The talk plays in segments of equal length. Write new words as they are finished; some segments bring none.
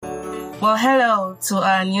Well, hello to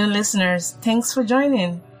our new listeners. Thanks for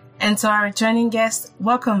joining. And to our returning guests,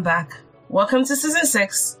 welcome back. Welcome to season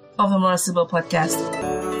 6 of the More Sibyl podcast.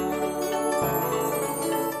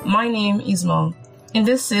 My name is Mo. In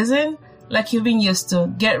this season, like you've been used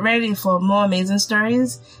to, get ready for more amazing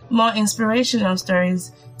stories, more inspirational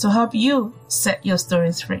stories to help you set your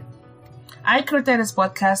stories free. I created this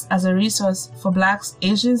podcast as a resource for Blacks,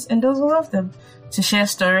 Asians, and those who love them to share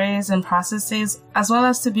stories and processes, as well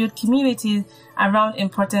as to build community around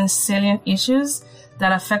important salient issues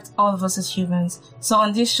that affect all of us as humans. So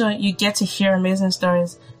on this show, you get to hear amazing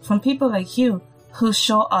stories from people like you who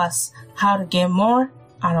show us how to get more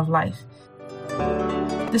out of life.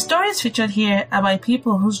 The stories featured here are by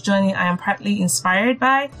people whose journey I am partly inspired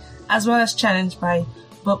by, as well as challenged by,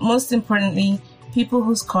 but most importantly, people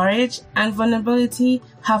whose courage and vulnerability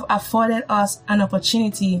have afforded us an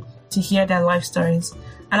opportunity to hear their life stories.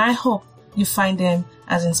 And I hope you find them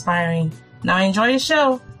as inspiring. Now enjoy the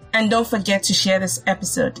show, and don't forget to share this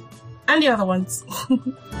episode and the other ones.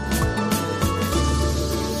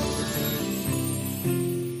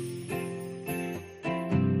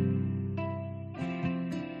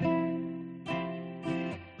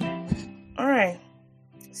 All right.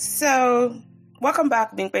 So, welcome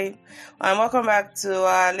back, Bimpe. And welcome back to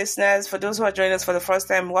our listeners. For those who are joining us for the first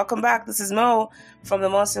time, welcome back. This is Mo from the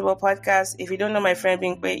More Sibyl podcast. If you don't know my friend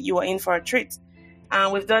Bimpe, you are in for a treat.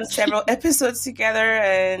 We've done several episodes together,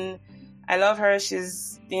 and I love her.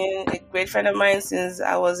 She's been a great friend of mine since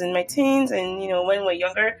I was in my teens and, when we were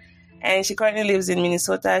younger. And she currently lives in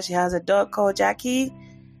Minnesota. She has a dog called Jackie,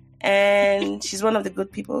 and she's one of the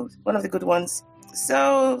good people, one of the good ones.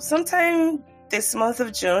 So sometime this month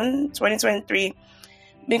of June 2023,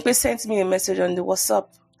 Bimpe sent me a message on the WhatsApp,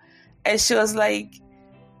 and she was like,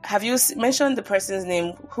 have you mentioned the person's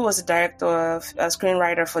name who was the director of a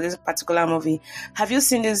screenwriter for this particular movie? Have you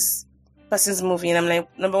seen this person's movie? And I'm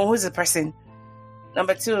like, number one, who's the person?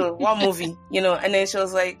 Number two, what movie? And then she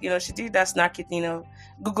was like, she did that snarky thing,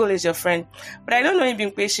 Google is your friend. But I don't know if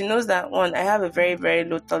Bimpe, she knows that one, I have a very, very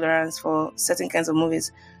low tolerance for certain kinds of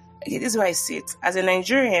movies. Okay, this is why I see it. As a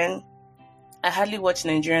Nigerian, I hardly watch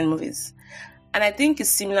Nigerian movies. And I think it's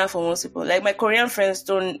similar for most people. Like my Korean friends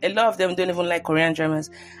a lot of them don't even like Korean dramas.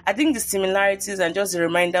 I think the similarities and just a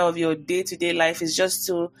reminder of your day-to-day life is just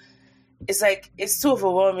it's too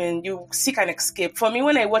overwhelming. You seek an escape. For me,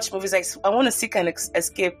 when I watch movies, I want to seek an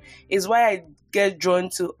escape. Is why I get drawn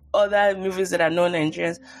to other movies that are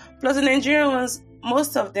non-Nigerians. Plus the Nigerian ones,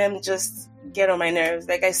 most of them just get on my nerves.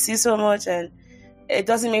 Like I see so much and it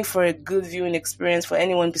doesn't make for a good viewing experience for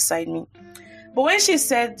anyone beside me. But when she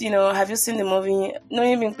said, have you seen the movie?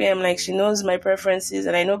 Knowing Bimpe, I'm like, she knows my preferences,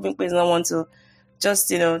 and I know Bimpe is not one to just,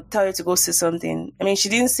 tell you to go see something. I mean, she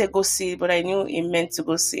didn't say go see it, but I knew it meant to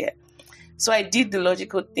go see it. So I did the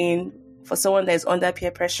logical thing for someone that is under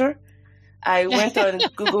peer pressure. I went on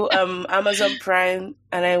Google, Amazon Prime,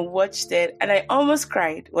 and I watched it, and I almost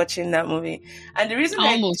cried watching that movie. And the reason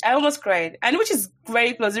I almost cried, and which is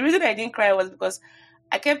very close, the reason I didn't cry was because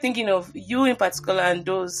I kept thinking of you in particular and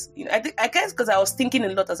those, I guess because I was thinking a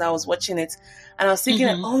lot as I was watching it. And I was thinking,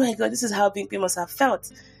 oh my God, this is how Bimpe must have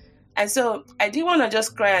felt. And so I didn't want to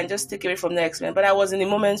just cry and just take away from the experience. But I was in the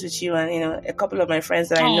moment with you and, a couple of my friends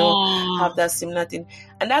that I know have that similar thing.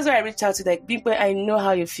 And that's why I reached out to Bimpe, I know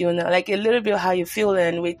how you feel now. Like a little bit how you feel,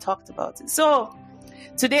 and we talked about it. So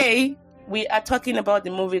today we are talking about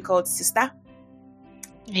the movie called Sista.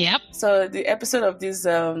 Yep. So the episode of this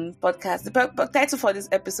podcast, the title for this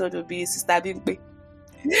episode will be Sista Bimpe.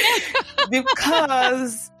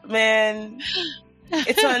 Because, man,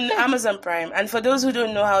 it's on Amazon Prime. And for those who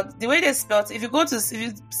don't know how, the way they spell it, if you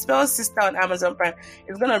spell Sista on Amazon Prime,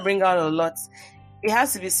 it's going to bring out a lot. It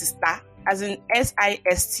has to be Sista, as in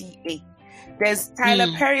Sista. There's Tyler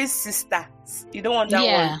Perry's Sista. You don't want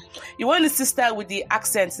that one. You want the Sista with the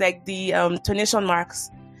accents, like the tonation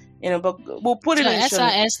marks. But we'll put it in the show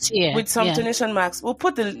notes with some tonation marks. We'll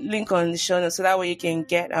put the link on the show notes so that way you can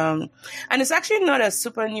get. And it's actually not a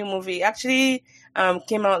super new movie. It actually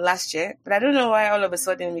came out last year, but I don't know why all of a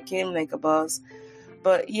sudden it became like a buzz.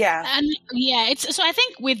 But yeah, and it's so I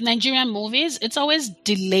think with Nigerian movies, it's always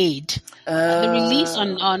delayed. The release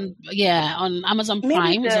on Amazon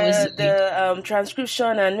Prime is always delayed. The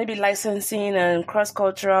transcription and maybe licensing and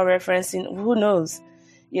cross-cultural referencing. Who knows?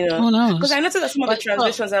 Who knows? Because I noticed that some of the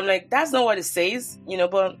translations, I'm like, that's not what it says,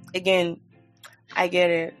 But again, I get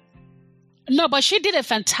it. No, but she did a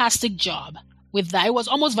fantastic job with that. It was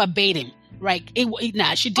almost verbatim. Right.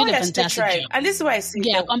 She did a fantastic job. And this is why I see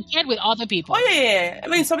compared with other people. Oh, yeah. I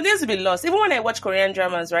mean, some things will be lost. Even when I watch Korean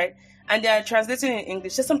dramas, right? and they are translating in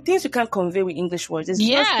English. There's some things you can't convey with English words. It's just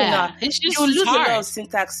you lose hard. a lot of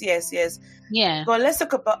syntax. Yes. Yeah. But let's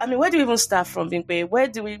talk about. I mean, where do we even start from, Bimpe? Where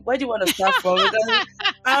do you want to start from? Because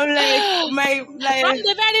I'm like from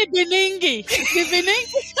the very beginning. The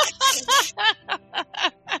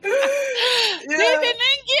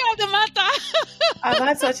beginning of the matter. I've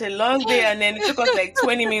had such a long day, and then it took us like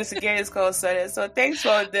 20 minutes to get this call started. So thanks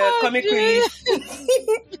for the comic relief.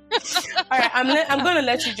 All right, I'm gonna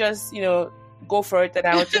let you just go for it, and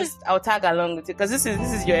I'll tag along with it because this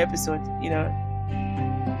is your episode,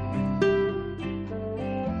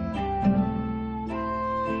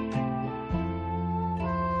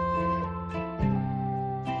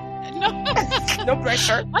 No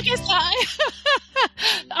pressure.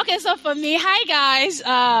 Okay, so for me, hi guys.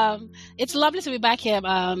 It's lovely to be back here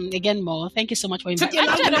again, Mo. Thank you so much for inviting me.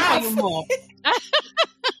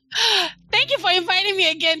 Thank you for inviting me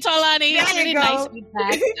again, Tolani. It's really nice to be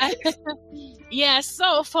back. Yeah,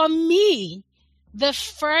 so for me, the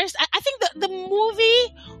first, I think the movie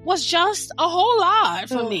was just a whole lot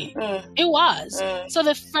for me. It was. So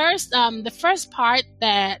the first part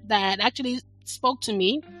that actually spoke to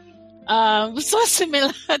me was so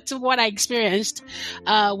similar to what I experienced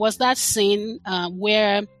was that scene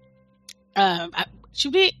where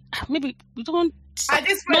should we maybe we don't. At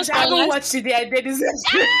this point, I haven't watched it. I did this.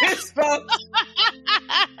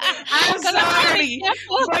 I'm sorry,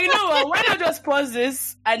 but you know what? Why not just pause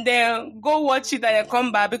this and then go watch it and then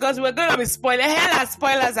come back, because we're gonna be spoiling. Hell has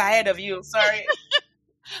spoilers ahead of you. Sorry.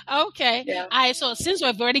 Okay. Yeah. So since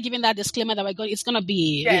we've already given that disclaimer that it's gonna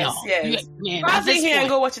be yes. Pause it here and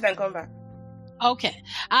go watch it and come back. Okay.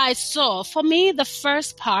 So for me, the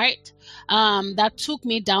first part that took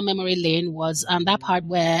me down memory lane was that part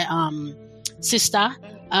where Sista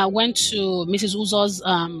went to Mrs. Uzo's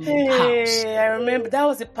house. I remember that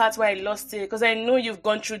was the part where I lost it, because I know you've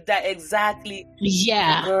gone through that exactly.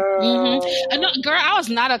 Yeah. Girl. No, girl, I was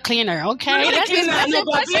not a cleaner, okay? Not a cleaner, no,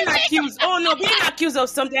 but being accused. Oh, no, being accused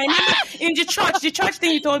of something. I remember in the church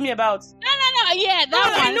thing you told me about. No, yeah,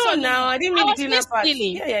 that one. I know so, now. I didn't mean the cleaner part.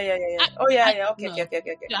 Silly. Yeah. Okay.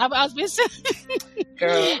 I was missing.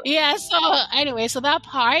 Girl. Yeah, so anyway, so that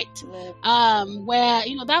part where,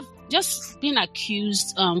 that just being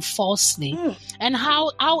accused falsely, and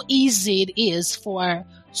how easy it is for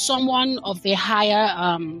someone of the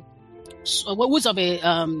higher who's of a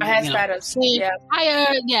higher status,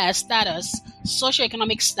 higher status,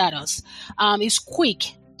 socioeconomic status, is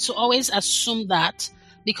quick to always assume that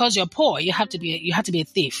because you're poor you have to be a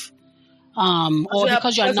thief, or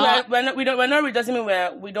because you're not. We're not. Doesn't mean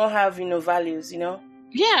we don't have values,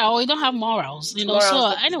 Yeah, or we don't have morals,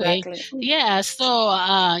 So anyway, exactly. Yeah. So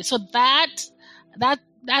that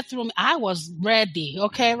threw me. I was ready,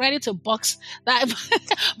 ready to box that.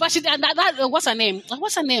 But that what's her name? Oh,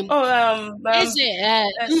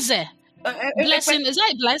 Nze. Blessing, is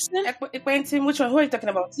that Blessing? Which one? Who are you talking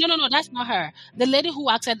about? No, that's not her. The lady who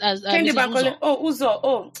acted as Uzo. Oh,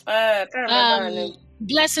 Uzo. I can't remember her name.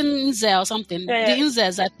 Blessing Nze or something. The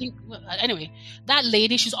Nzes, I think. Anyway, that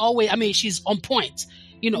lady, she's always. I mean, she's on point.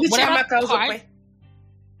 Whatever part.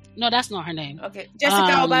 No, that's not her name. Okay,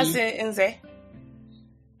 Jessica Obasi Nze.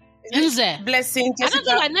 Nze. Blessing. Jessica. I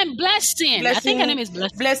don't know her name. Blessing. I think her name is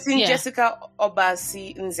Blessing. Blessing Jessica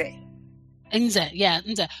Obasi Nze.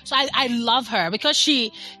 Nze. So I love her because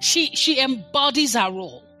she embodies her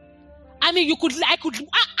role. I mean, I want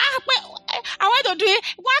to do it.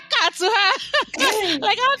 Walk out to her.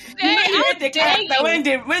 Like, how dare you?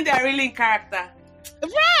 When they're really in character.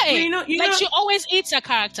 Right. Like, she always eats her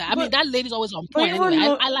character. I mean, that lady's always on point. Anyway,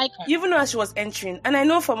 I like her. Even though as she was entering, and I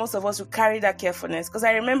know for most of us who carry that carefulness, because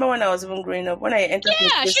I remember when I was even growing up, when I entered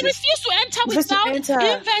places, she refused to enter without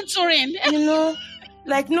inventorying.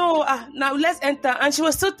 Like, no, now let's enter. And she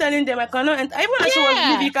was still telling them, I cannot enter. Even as she was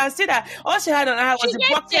leaving, you can see that all she had on her was the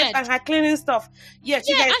bucket and her cleaning stuff. She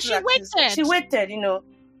waited. She waited,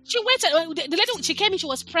 She waited. The lady, she came in, she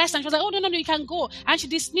was pressed, and she was like, oh, no, you can go. And she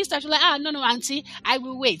dismissed her. She was like, no, auntie, I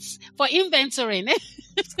will wait for inventorying.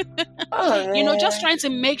 Just trying to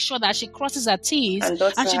make sure that she crosses her T's and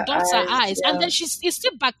she dots her I's. Yeah. And then it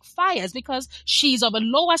still backfires because she's of a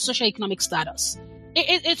lower socioeconomic status.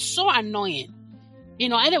 It's so annoying.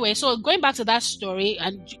 Anyway, so going back to that story,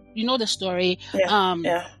 and the story, I don't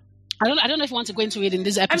know if you want to go into it in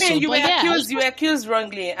this episode. I mean, you were accused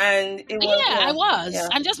wrongly, and it was. Yeah, I was,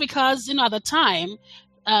 and just because at the time,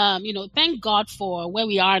 thank God for where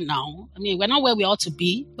we are now. I mean, we're not where we ought to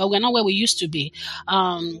be, but we're not where we used to be.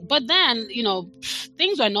 But then,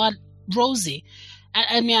 things were not rosy.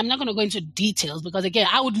 I mean, I'm not going to go into details because, again,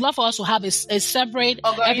 I would love for us to have a separate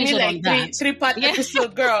episode you need like on that. three-part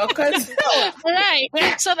episode, girl. Right.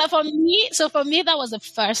 So for me, that was the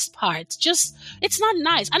first part. Just, it's not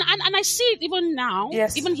nice. And I see it even now,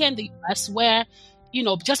 even here in the US, where,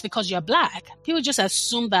 just because you're black, people just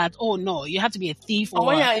assume that, oh no, you have to be a thief or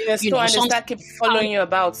when you're in a store and they start keep following you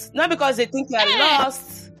about. Not because they think you're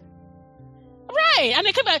lost. Right. And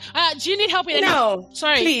they come back, do you need help? No.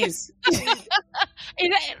 Sorry. Please.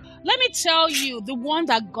 Let me tell you, the one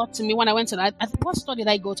that got to me when I went to that, what store did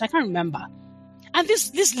I go to? I can't remember. And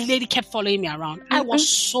this lady kept following me around. I was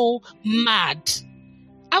so mad.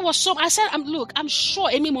 I said, look, I'm sure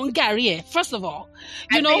Amy Mongari, first of all.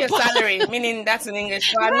 I pay your salary, meaning that's in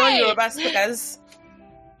English. So I know Yoruba speakers.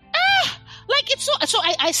 Like it's so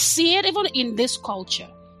I see it even in this culture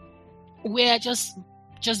where just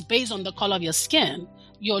based on the color of your skin,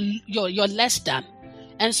 you're less than.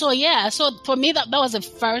 And so so for me that was the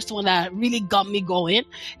first one that really got me going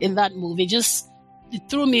in that movie. Just it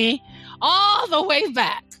threw me all the way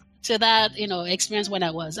back to that, experience when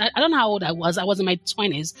I don't know how old I was. I was in my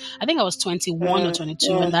 20s. I think I was 21 or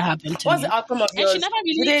 22 when that happened to me. What's the outcome of yours? She never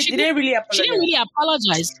really, did they really apologize? She didn't really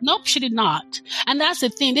apologize. Nope, she did not. And that's the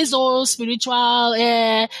thing. This whole spiritual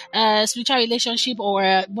relationship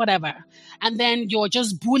or whatever. And then you're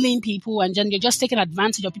just bullying people, and then you're just taking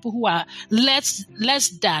advantage of people who are less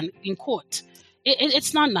than, in quote.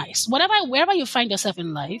 It's not nice. Wherever you find yourself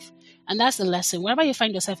in life, and that's the lesson. Wherever you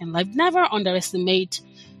find yourself in life, never underestimate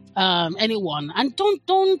anyone, and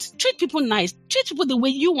don't treat people nice. Treat people the way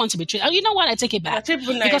you want to be treated. You know what? I take it back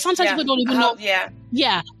because sometimes people don't even know.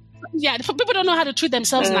 People don't know how to treat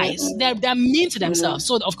themselves nice. They're mean to themselves,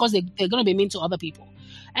 so of course they're going to be mean to other people.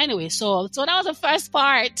 Anyway, so that was the first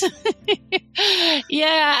part. I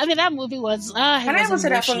mean that movie was. And I even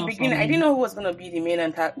said that from the beginning. I didn't know who was going to be the main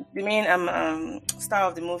star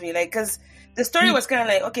of the movie, like because the story was kind of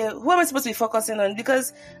like, okay, who am I supposed to be focusing on?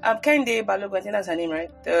 Because Kehinde Balogun, I think that's her name,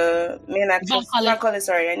 right? The main actress.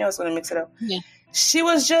 Sorry, I knew I was going to mix it up. Yeah.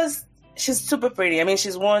 She's super pretty. I mean,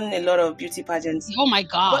 she's won a lot of beauty pageants. Oh my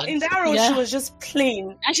God. But in that role, she was just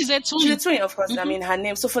plain. And she's a twin. She's a twin, of course. Mm-hmm. I mean, her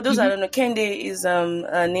name. So for those that don't know, Kehinde is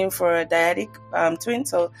a name for a dyadic twin.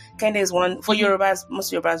 So Kehinde is one. For Yorubas,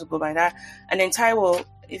 most Yorubas will go by that. And then Taiwo,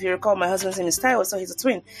 if you recall, my husband's name is Taiwo, so he's a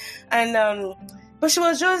twin. And, but she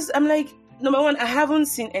was just, I'm like, number one, I haven't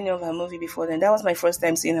seen any of her movie before then. That was my first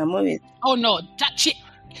time seeing her movie. Oh no, she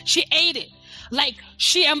ate it. Like,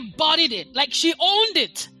 she embodied it. Like, she owned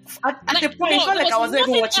it. At the point, it felt like I wasn't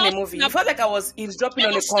even watching a movie. It felt like I was eavesdropping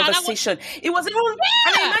on a conversation. It was even...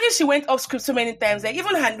 And I imagine she went off script so many times. Like,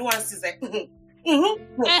 even her nuances, like... You know?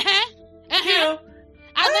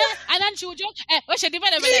 And then she would just... Yeah.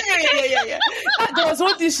 There was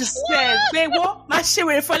one thing she said. Babe, what? My shit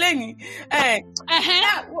will follow me.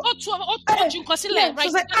 She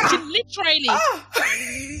literally...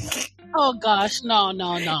 Oh gosh, no.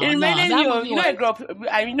 It reminded me of, where I grew up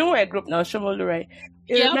now, Shomolu, right?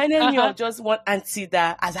 It reminded me of just one auntie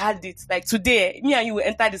that has had it. Like today, me and you will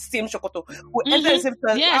enter the same Shokoto. We'll enter the same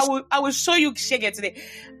place. Yes. I will show you Shege today.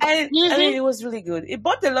 And I mean, it was really good. It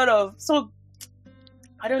brought a lot of,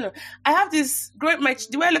 I don't know. I have this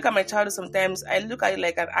the way I look at my childhood sometimes, I look at it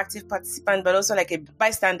like an active participant, but also like a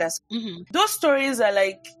bystander. Mm-hmm. Those stories are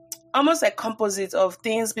like, almost like composites of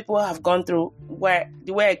things people have gone through, where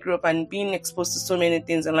the way I grew up and being exposed to so many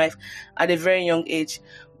things in life at a very young age.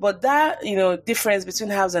 But that, difference between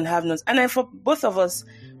haves and have-nots. And then for both of us,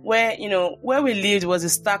 where we lived was a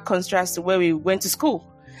stark contrast to where we went to school.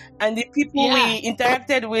 And the people we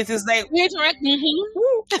interacted with is like... Who at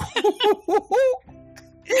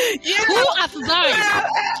that?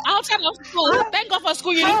 Outside of school. Thank God for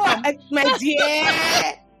school uniform. My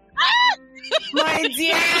dear... My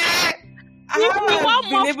dear, I haven't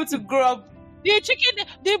been able to grow up.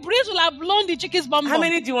 The breeze will have blown the chicken's bum. How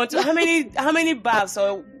many do you want to? How many baths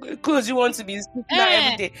or clothes you want to be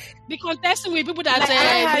every day? The contesting with people that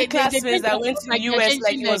I had classmates that went to the US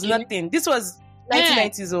like it was nothing. This was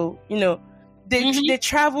 1990s, They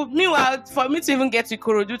traveled. Meanwhile, for me to even get to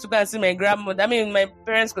Ikorodu to go and see my grandmother, I mean, my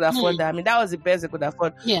parents could afford that. I mean, that was the best they could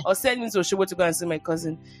afford. Yeah. Or send me to Shode to go and see my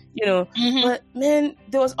cousin, But man,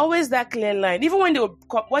 there was always that clear line. Even when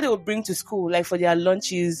what they would bring to school, like for their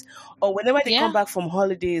lunches, or whenever they come back from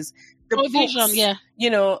holidays, the books,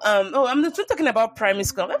 I'm not talking about primary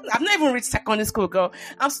school. I've not even reached secondary school, girl.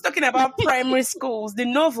 I'm still talking about primary schools, the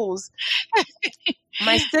novels.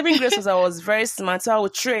 My saving grace was I was very smart, so I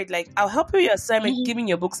would trade. Like, I'll help you with your assignment, give me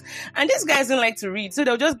your books. And these guys didn't like to read, so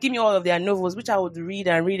they'll just give me all of their novels, which I would read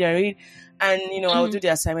and read and read. And, I would do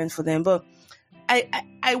the assignment for them. But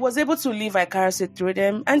I was able to live vicariously through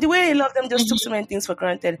them, and the way I love them just took so many things for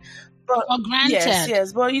granted. But For granted.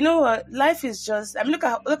 yes. But you know what? Life is just. I mean,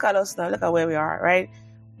 look at us now. Look at where we are. Right?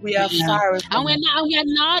 We are far away from. And we're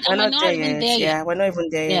not even there yet. Yeah, we're not even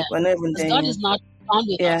there yet. We're not even there God yet. is not on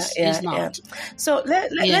with us. He's not. So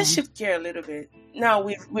let's shift gear a little bit. Now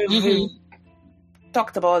we've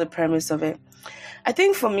talked about the premise of it. I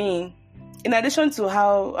think for me, in addition to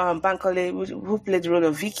how Bankole, who played the role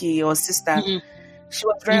of Vicky or Sista, she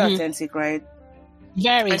was very authentic, right?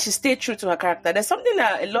 Very. And she stayed true to her character. There's something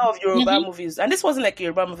that a lot of Yoruba movies, and this wasn't like a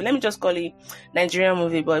Yoruba movie, let me just call it Nigerian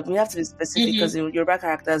movie, but we have to be specific because the Yoruba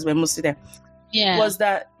characters were mostly there. Yeah. Was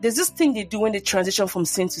that there's this thing they do when they transition from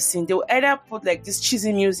scene to scene. They will either put like this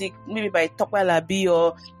cheesy music, maybe by Tope Alabi,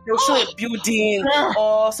 or they'll show a building,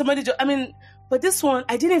 or somebody but this one,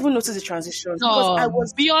 I didn't even notice the transition. Because I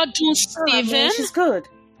was Biodun Steven. She's good.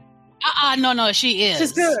 No, she is.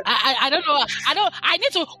 She's good. I don't know.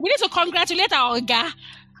 We need to congratulate our Oga.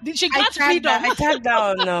 She got freedom. I tagged her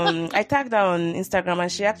on Instagram, and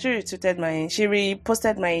she actually she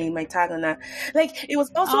reposted my tag on that. Like, it was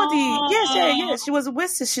also yes. She was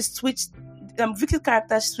West. She switched, Vicky's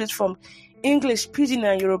character switched from English, Pidgin,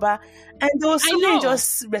 and Yoruba, and there was something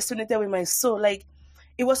just resonated with my soul. Like,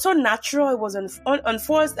 it was so natural. It was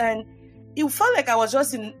unforced, and it felt like I was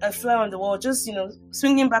just in a fly on the wall, just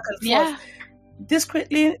swinging back and forth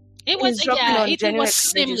discreetly. It was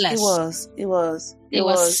seamless. It was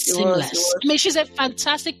seamless. I mean, she's a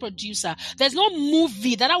fantastic producer. There's no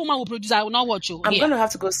movie that woman will produce I will not watch you. I'm gonna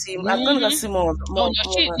have to go see. I'm gonna go see more.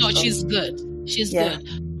 She's good. She's good.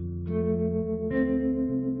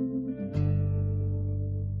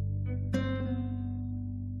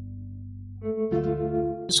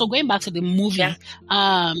 So going back to the movie,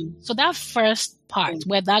 so that first part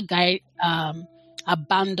where that guy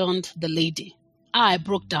abandoned the lady, I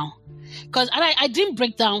broke down. Because I didn't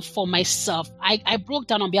break down for myself. I broke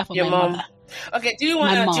down on behalf of your my mom. mother. Okay, do you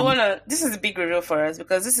wanna this is a big reveal for us,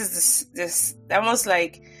 because this is this almost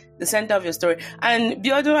like the center of your story. And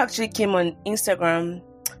Biodun actually came on Instagram.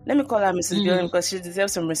 Let me call her Mrs. Biodun because she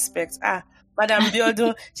deserves some respect. Madam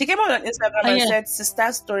Biodun. She came on Instagram and said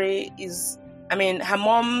Sista's story is, I mean, her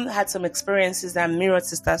mom had some experiences that mirrored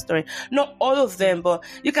Sista's story. Not all of them, but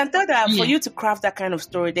you can tell that for you to craft that kind of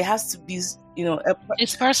story, there has to be,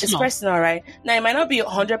 it's personal. It's personal, right? Now, it might not be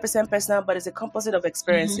 100% personal, but it's a composite of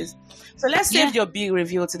experiences. So let's save your big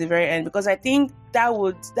reveal to the very end, because I think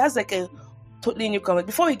that's like a totally new comment.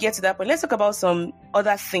 Before we get to that point, let's talk about some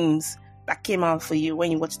other things that came out for you when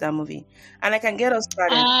you watched that movie. And I can get us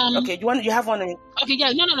started. Okay, you have one? Okay,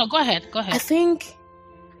 yeah, no, go ahead. I think...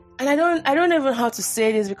 And I don't even know how to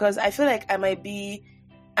say this, because I feel like I might be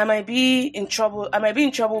in trouble. I might be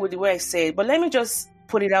in trouble with the way I say it. But let me just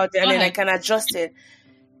put it out there, and then I can adjust it.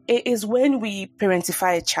 It is when we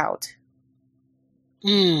parentify a child.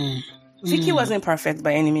 Vicky wasn't perfect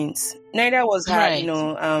by any means. Neither was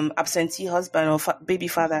her, absentee husband or baby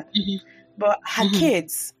father. But her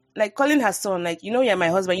kids, like calling her son, like, you're my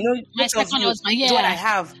husband. My second husband. Yeah, is what I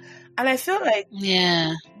have. And I feel like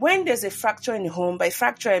when there's a fracture in the home, by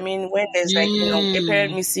fracture I mean when there's like a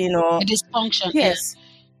parent missing or a dysfunction. Yes,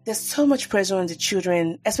 there's so much pressure on the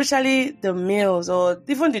children, especially the males or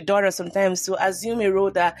even the daughters sometimes, to assume a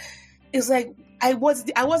role that is like I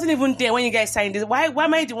wasn't even there when you guys signed this. Why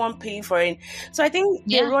am I the one paying for it? So I think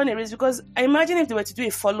they run a risk, because I imagine if they were to do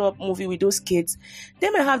a follow-up movie with those kids, they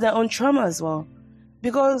may have their own trauma as well.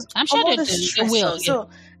 Because I'm sure they will. So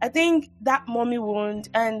I think that mommy wound,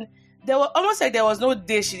 and there were almost like there was no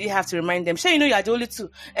day she didn't have to remind them. Sure, you had only two.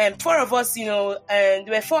 Four of us, and there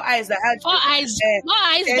were four eyes that had... Four eyes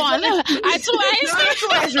gone. Two eyes. No, two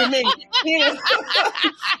eyes remain.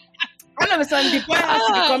 All of a sudden, the boy has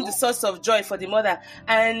to become the source of joy for the mother.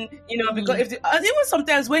 And, because even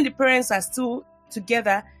sometimes when the parents are still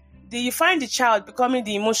together, you find the child becoming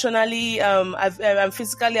the emotionally and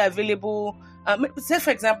physically available. Say,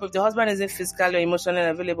 for example, if the husband isn't physically or emotionally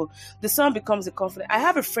available, the son becomes the confidant. I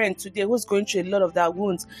have a friend today who's going through a lot of that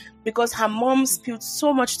wounds because her mom spilled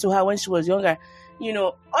so much to her when she was younger.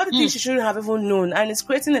 All the things she shouldn't have even known. And it's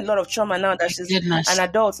creating a lot of trauma now that she's an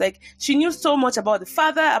adult. Like, she knew so much about the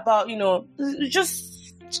father, about,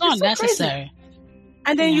 just... It's not necessary. So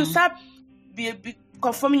and then you start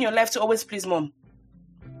conforming your life to always please mom.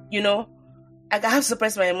 I have to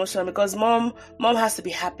suppress my emotion because mom has to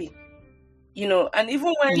be happy. And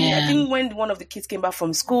even when I think when one of the kids came back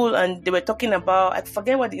from school and they were talking about, I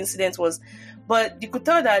forget what the incident was, but you could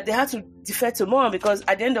tell that they had to defer to mom because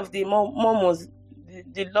at the end of the day, mom was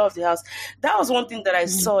the law of the house. That was one thing that I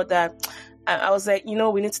saw that I was like,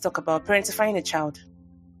 we need to talk about parentifying a child.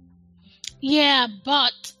 Yeah,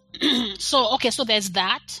 but So there's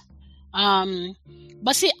that.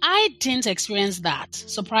 But see, I didn't experience that.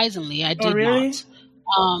 Surprisingly, I did really?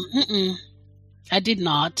 not. I did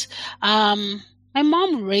not. My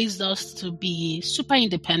mom raised us to be super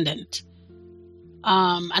independent.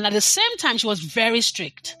 And at the same time, she was very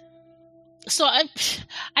strict. So I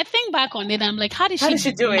think back on it, I'm like, how did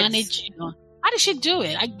she do manage? it? How did she do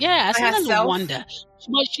it? I sometimes wonder.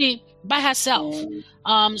 But she by herself.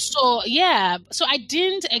 So I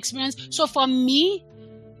didn't experience. So for me,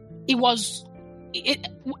 it was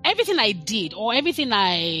everything I did or everything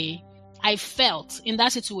I felt in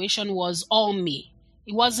that situation was all me.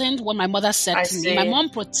 It wasn't what my mother said to me. My mom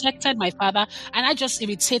protected my father, and I just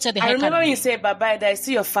irritated the heck out of me. I remember when you say, "Bye-bye, I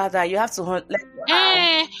see your father." You have to hunt.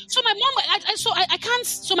 So my mom, I can't.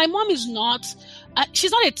 So my mom is not. She's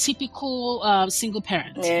not a typical single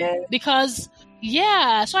parent. Yeah. Because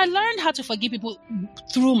so I learned how to forgive people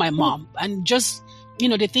through my mom, and just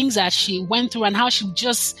the things that she went through and how she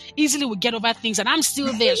just easily would get over things, and I'm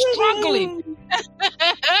still there struggling.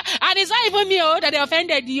 And it's not even me that they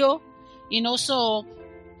offended you. So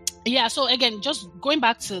again, just going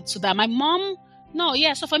back to that, my mom,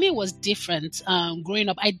 so for me it was different. Growing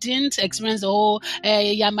up, I didn't experience the whole,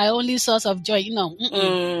 my only source of joy. I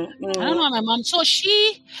don't know my mom. So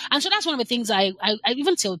so that's one of the things I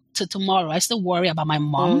even till tomorrow, I still worry about my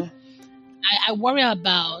mom. I worry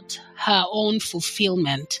about her own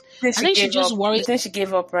fulfillment. I think she just worries. I think she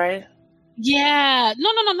gave up, right? Yeah.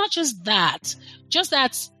 No, not just that. Just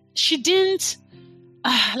that she didn't,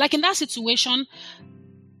 like in that situation,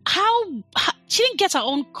 how she didn't get her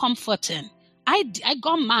own comforting. I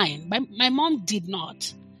got mine. My mom did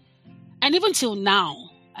not. And even till now,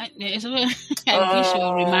 I wish she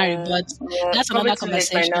would remarry, but that's another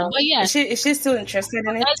conversation. But is she still interested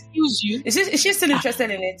in it? Excuse you. Is she still interested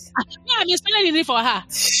in it? Yeah, I'm spending in it for her.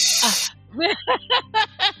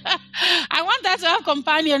 I want that to have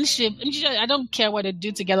companionship. I don't care what they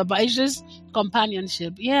do together, but it's just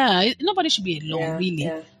companionship. Yeah, nobody should be alone, really.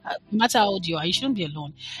 Yeah. No matter how old you are, you shouldn't be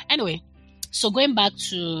alone. Anyway, so going back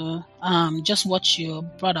to just what you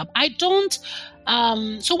brought up, I don't.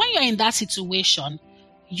 So when you're in that situation,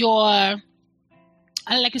 you're,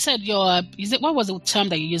 like you said, what was the term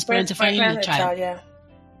that you used? Parentifying your child.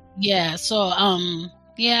 Yeah. So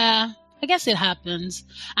I guess it happens.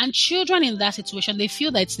 And children in that situation, they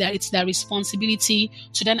feel that it's their responsibility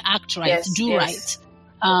to then act right, do right.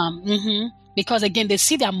 Because again, they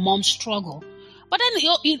see their mom struggle. But then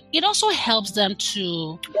it also helps them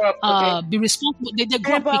to be responsible. They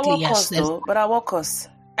grow up quickly, yes. But at what cost?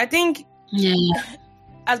 I think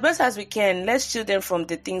as best as we can, let's shield them from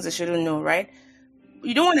the things they shouldn't know, right?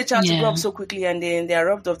 You don't want the child to grow up so quickly and then they are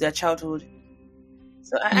robbed of their childhood.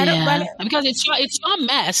 So I don't, because it's your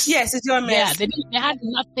mess. Yes, it's your mess. Yeah, they had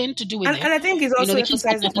nothing to do with it. And I think it's also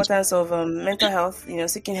emphasized the importance of mental health.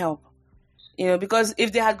 Seeking help. Because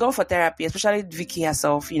if they had gone for therapy, especially Vicky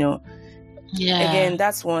herself, again,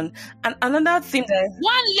 that's one. And another thing that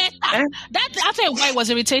one letter that after a while was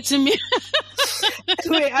irritating me.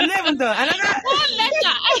 Wait, I'm not even done. Another one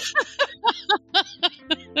letter.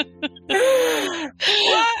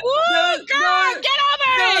 God, get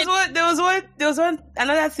over it. There was one.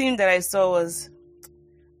 Another thing that I saw was,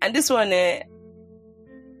 and this one,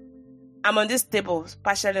 I'm on this table,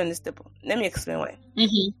 partially on this table. Let me explain why.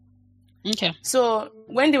 Okay. So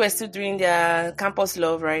when they were still doing their campus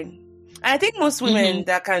love, right? And I think most women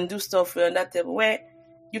that can do stuff were on that table where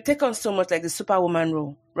you take on so much like the superwoman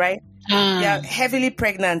role, right? You're heavily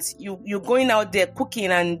pregnant. You're going out there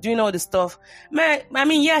cooking and doing all the stuff. Man, I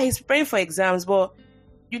mean, he's preparing for exams, but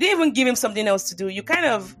you didn't even give him something else to do. You kind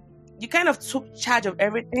of took charge of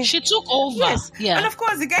everything. She took over. Yes. Yeah. And of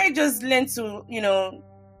course, the guy just learned to,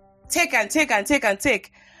 take and take and take and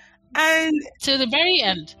take. And to the very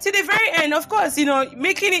end, of course,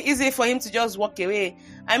 making it easy for him to just walk away.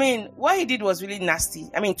 I mean, what he did was really nasty.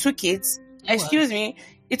 I mean, 2 kids. Excuse me.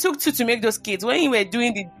 It took 2 to make those kids. When you were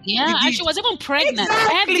doing and she was even pregnant.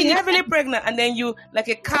 Exactly, heavily pregnant. And then you, like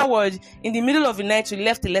a coward, in the middle of the night, you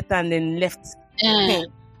left the letter and then left.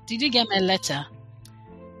 Did you get my letter?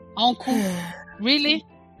 Uncle? Really?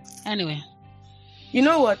 Anyway. You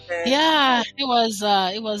know what? Yeah, it was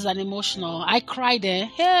an emotional. I cried there.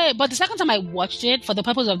 Hey, but the second time I watched it for the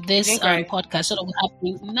purpose of this podcast, sort of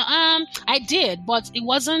happening. No, I did, but it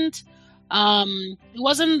wasn't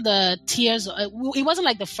the tears. It wasn't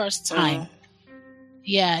like the first time.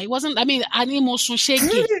 Yeah, it wasn't. I mean, an emotional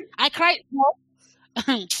shaky. I cried.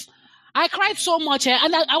 I cried so much,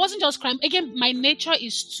 and I wasn't just crying. Again, my nature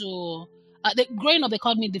is to. Growing up, they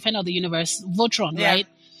called me Defender of the Universe, Voltron, right?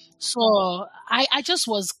 So I just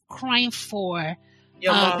was crying for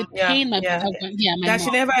Your mom, the pain my mother went. Yeah, my that mom.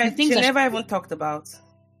 she never She even talked about.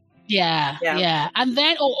 Yeah. And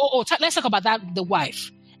then, let's talk about that, the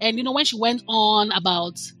wife. And, when she went on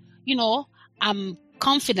about, I'm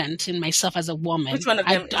confident in myself as a woman. Which one of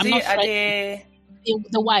them? I'm not frightened.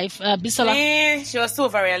 The wife, Bisola. She was so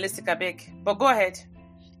over realistic, I beg. But go ahead.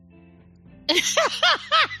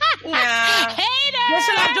 Nah.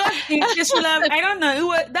 They should have, I don't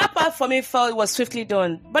know. That part for me felt it was swiftly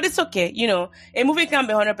done. But it's okay. A movie can't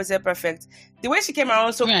be 100% perfect. The way she came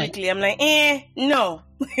around so quickly, I'm like, no.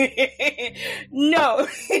 No.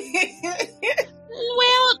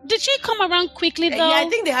 Well, did she come around quickly though? Yeah, I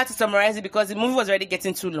think they had to summarize it because the movie was already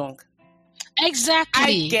getting too long.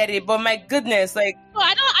 Exactly. I get it, but my goodness, like... No,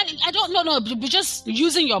 I don't know, but just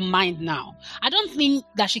using your mind now. I don't think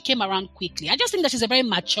that she came around quickly. I just think that she's a very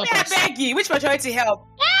mature person. I beg you, which maturity help?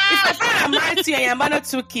 If I find I'm married to you and you're married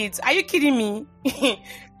 2 kids, are you kidding me?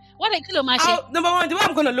 What a kilo mashi. Number one, the way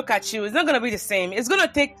I'm going to look at you, it's not going to be the same. It's going to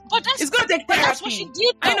take therapy. That's what she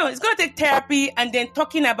did, though. I know, it's going to take therapy and then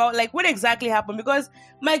talking about like what exactly happened, because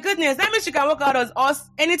my goodness, that means she can work out as us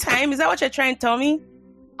anytime. Is that what you're trying to tell me?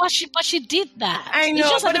 But she did that. I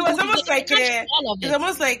know, but it was almost like it's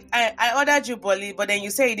almost like I ordered you Bolly, but then you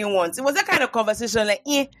say you didn't want. It was that kind of conversation, like,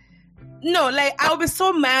 no, like I would be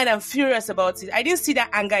so mad and furious about it. I didn't see that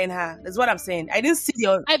anger in her. That's what I'm saying. I didn't see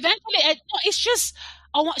the. Eventually, it's just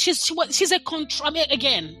she's a control. I mean,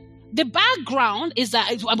 again, the background is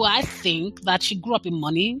that I think that she grew up in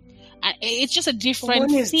money. It's just a different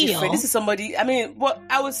feel. Different. This is somebody. I mean, what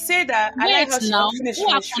I would say that I like how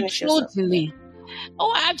she finish yourself.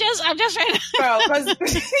 Oh, I'm just trying to. Bro, because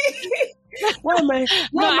why am I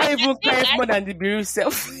even crying more than the bereaved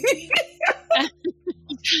self?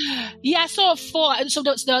 Yeah, so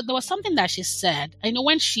there was something that she said.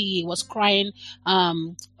 When she was crying,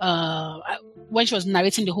 when she was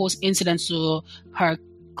narrating the whole incident to her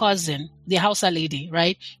cousin, the Hausa lady,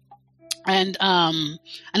 right? And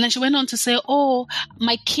then she went on to say, "Oh,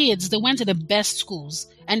 my kids, they went to the best schools,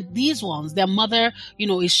 and these ones, their mother,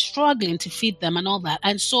 is struggling to feed them and all that."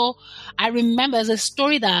 And so I remember there's a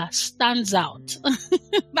story that stands out.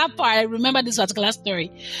 That part, I remember this particular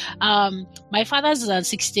story. My father's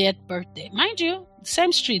 60th birthday, mind you,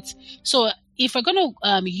 same street. So if we're going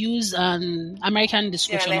to use an American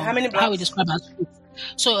description of how we describe our streets,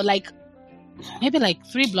 so like maybe like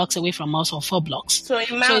 3 blocks away from us or 4 blocks. So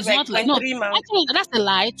in miles, so it's like, not 3 miles. Actually, that's a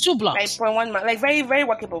lie. 2 blocks. Like 0.1 mile. Like very, very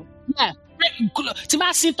walkable. Yeah.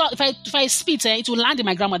 If I speed, it will land in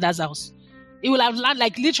my grandmother's house. It will have land,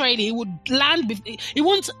 like literally, it would land. It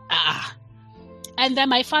won't. And then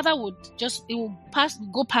my father would go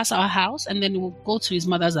past our house, and then it would go to his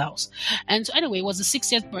mother's house. And so anyway, it was the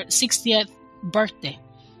 60th birthday,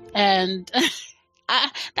 and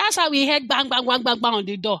that's how we heard bang bang bang bang bang on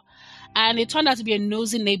the door. And it turned out to be a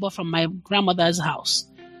nosy neighbor from my grandmother's house.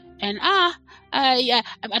 And I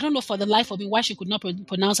don't know for the life of me why she could not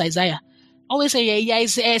pronounce Isaiah. Always say,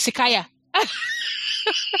 it's Sikaya.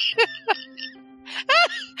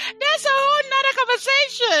 That's a whole nother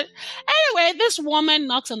conversation. Anyway, this woman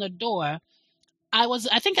knocks on the door.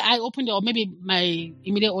 I think I opened it, or maybe my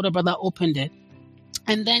immediate older brother opened it.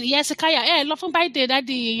 And then, Sikaya, love by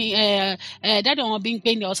daddy on being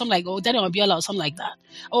paid or something like, daddy on Biola or something like that.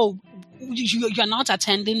 Oh, you're not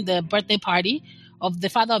attending the birthday party of the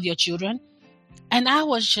father of your children? And I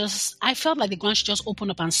felt like the ground should just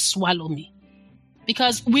open up and swallow me.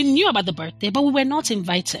 Because we knew about the birthday, but we were not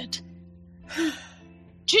invited.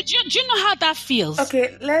 Do you know how that feels?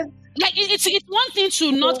 Okay, like it's one thing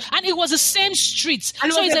to not, and it was the same street, so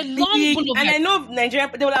it's a long boulevard. And I know Nigeria,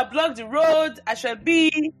 they will have blocked the road. I shall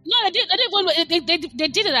be. No, they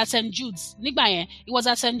did it at St. Jude's. It was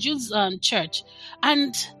at St. Jude's church,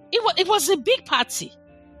 and it was a big party.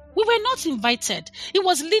 We were not invited. It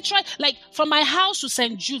was literally like from my house to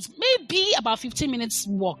St. Jude's, maybe about 15 minutes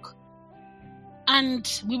walk, and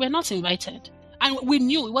we were not invited. And we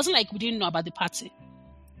knew, it wasn't like we didn't know about the party.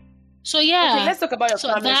 So yeah. Okay, let's talk about your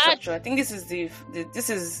family structure. I think this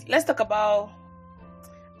is let's talk about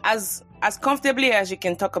as comfortably as you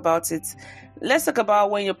can talk about it. Let's talk about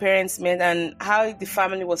when your parents met and how the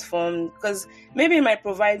family was formed, because maybe it might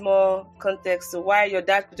provide more context to why your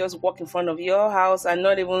dad could just walk in front of your house and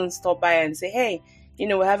not even stop by and say, "Hey,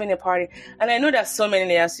 we're having a party." And I know there's so many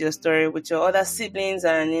layers to your story with your other siblings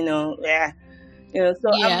and so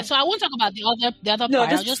I won't talk about the other no, part.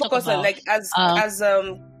 just, I'll just focus on like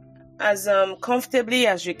as comfortably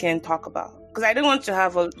as you can talk about, because I don't want to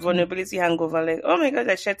have a vulnerability hangover. Like, oh my God,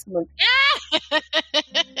 I shed so much.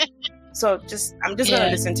 So I'm just gonna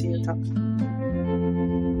listen to you talk.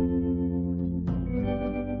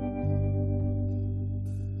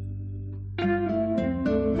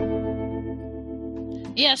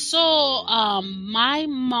 Yeah, so my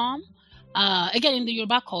mom, again in the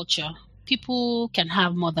Yoruba culture, people can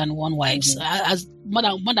have more than one wives, as more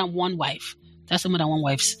than one wife. That's more than one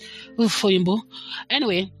wives.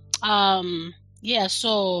 Anyway, yeah,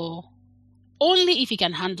 so only if he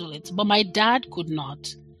can handle it. But my dad could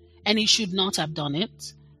not, and he should not have done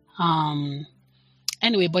it.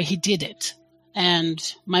 Anyway, but he did it,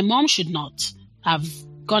 and my mom should not have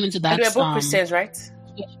gone into that. And they were both Christians, right?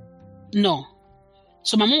 No.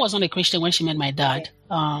 So my mom was not a Christian when she met my dad.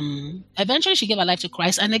 Okay. Eventually, she gave her life to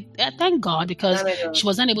Christ, and I thank God because she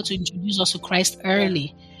was unable to introduce us to Christ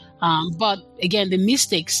early. But again, the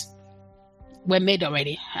mistakes were made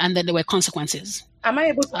already, and then there were consequences. Am I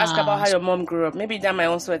able to ask about how your mom grew up? Maybe that might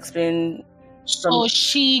also explain. So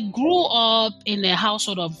she grew up in a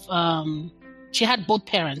household of. She had both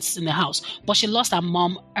parents in the house, but she lost her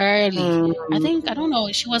mom early. I don't know,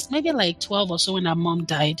 she was maybe like 12 or so when her mom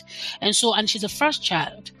died. And she's the first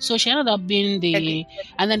child. So she ended up being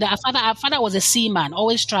and then her father was a seaman,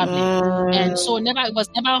 always traveling. And so was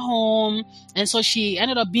never home. And so she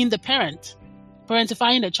ended up being the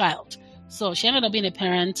parentifying the child. So she ended up being a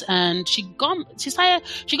parent, and she got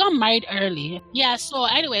married early. Yeah. So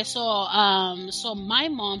anyway, so my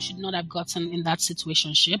mom should not have gotten in that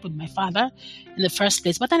situationship with my father in the first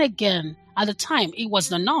place. But then again, at the time, it was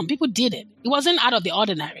the norm. People did it. It wasn't out of the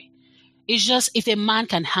ordinary. It's just if a man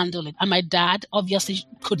can handle it, and my dad obviously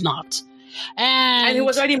could not. And he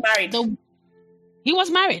was already married. He was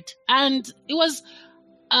married, and it was,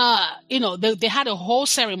 they had a whole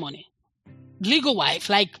ceremony. Legal wife,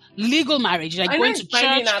 like legal marriage, like going to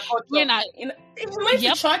church.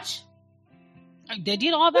 To church? They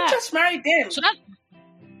did all that. Who just married them? So that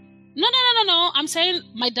no. I'm saying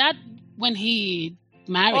my dad when he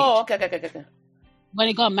married. Oh, okay. When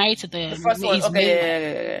he got married to the first one.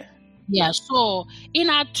 Okay, yeah. So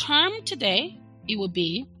in our term today, it would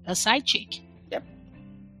be a side chick. Yep.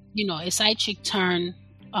 A side chick turn.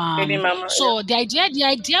 Baby mama, so the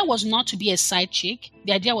idea was not to be a side chick.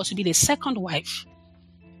 The idea was to be the second wife.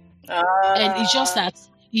 And it's just that,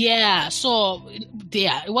 so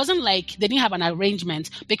it wasn't like they didn't have an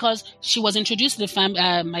arrangement because she was introduced to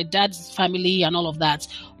the my dad's family and all of that.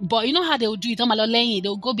 But you know how they would do it,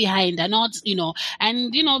 they'll go behind and not,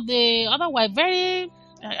 and the other wife, I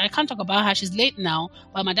can't talk about her, she's late now,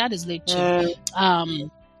 but my dad is late too.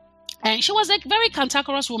 And she was a very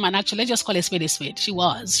cantankerous woman, actually. Let's just call it spade a spade. She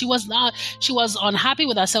was unhappy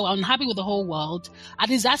with herself, unhappy with the whole world. At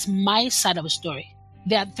least that's my side of the story.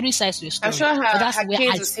 There are three sides to the story. I'm sure her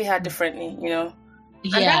kids will see her differently, Yeah.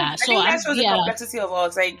 I think that shows the complexity of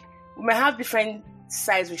us. Like, we may have different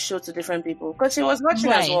sides we show to different people. Because she was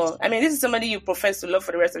watching as well. I mean, this is somebody you profess to love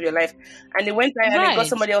for the rest of your life. And they went there and they got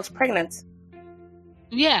somebody else pregnant.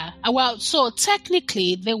 Yeah. Well, so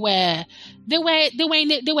technically they were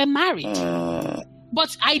married.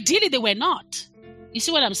 But ideally they were not. You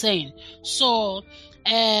see what I'm saying? So,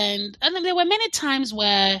 and then there were many times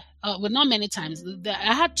where, not many times,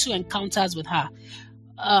 I had 2 encounters with her.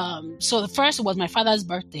 So the first was my father's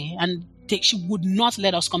birthday, and she would not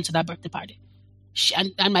let us come to that birthday party.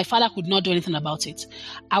 And my father could not do anything about it.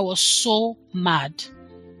 I was so mad.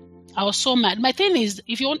 My thing is,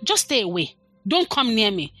 if you want, just stay away. Don't come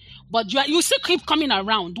near me. But you still keep coming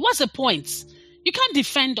around. What's the point? You can't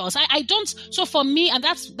defend us. I don't. So for me, and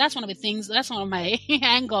that's one of the things, that's one of my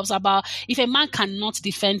hang-ups about if a man cannot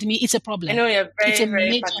defend me, it's a problem. I know you're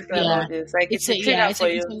very particular about this. Like, it's a trigger for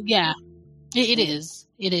you. It is.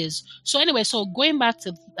 It is. So anyway, so going back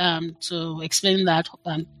to explain that,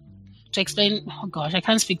 oh gosh, I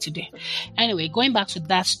can't speak today. Anyway, going back to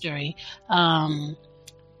that story,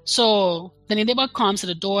 so then the neighbor comes to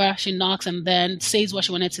the door, she knocks and then says what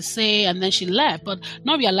she wanted to say, and then she left, but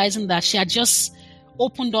not realizing that she had just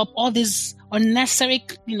opened up all these unnecessary,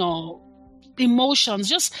 emotions.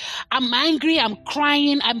 Just, I'm angry, I'm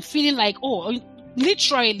crying, I'm feeling like,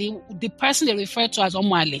 literally the person they refer to as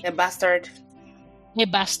Omwale. A bastard.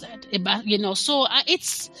 So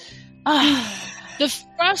it's... the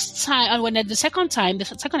first time, and the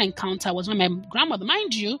second encounter was when my grandmother,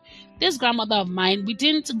 mind you, this grandmother of mine,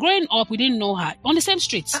 growing up, we didn't know her on the same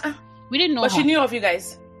streets. We didn't know her. But she knew of you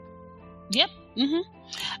guys? Yep. Mm-hmm.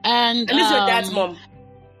 And this is your dad's mom?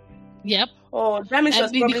 Yep. Oh, that means she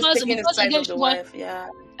was probably taking the side of the wife, yeah.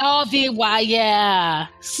 Oh, yeah.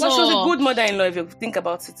 So, well, she was a good mother-in-law if you think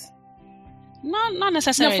about it. Not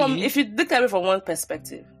necessarily. No, if you look at it from one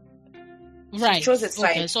perspective. Right. She chose a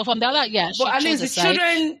side. Okay, so from the other, but at least the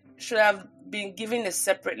children should have been given a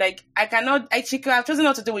separate, she could have chosen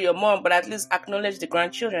not to do with your mom, but at least acknowledge the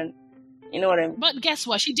grandchildren. You know what I mean? But guess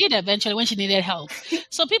what? She did eventually when she needed help.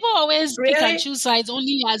 So people always pick and choose sides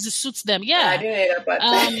only as it suits them. Yeah. I didn't hear about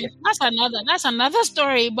that. That's another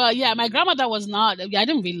story. But yeah, my grandmother was not. I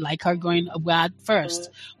didn't really like her growing up at first,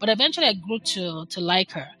 but eventually I grew to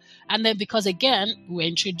like her. And then because again we were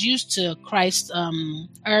introduced to Christ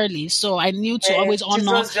early, so I knew to always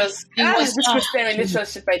honor. This Christian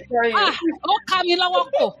relationship, I tell you.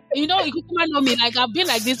 You know, you can't know me. Like I've been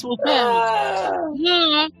like this for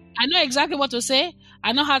I know exactly what to say.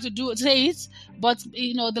 I know how to say it, but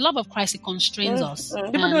you know, the love of Christ, it constrains us.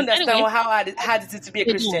 People don't understand how hard it is to be a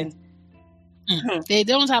Christian. They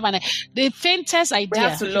don't have the faintest idea. We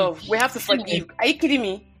have to love. We have to forgive. Are you kidding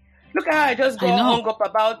me? Look at how I just got hung up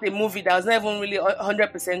about a movie that was not even really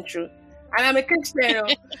 100% true. And I'm a Christian.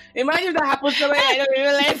 Imagine if that happens to me. I don't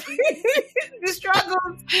even life. The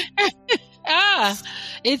struggles.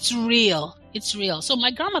 It's real. It's real. So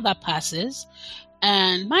my grandmother passes.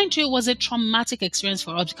 And mind you, it was a traumatic experience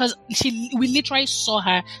for us because we literally saw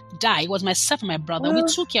her die. It was myself and my brother. We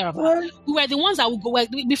took care of her. We were the ones that would go,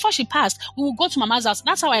 before she passed, we would go to Mama's house.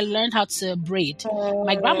 That's how I learned how to braid.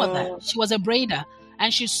 My grandmother, she was a braider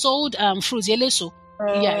and she sold fruits, yeleso.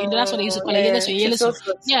 Yeah, you know, that's what they used to call it, yeleso.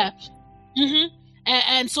 Yeah.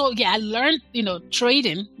 And so, I learned,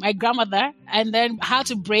 trading my grandmother and then how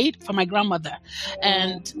to braid for my grandmother.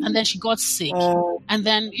 And then she got sick. And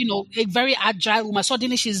then, a very agile woman.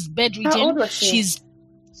 Suddenly she's bedridden. How old was she?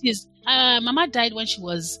 Mama died when she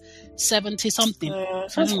was 70 something.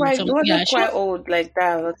 She's quite old like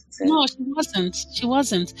that. No, she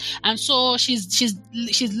wasn't. And so she's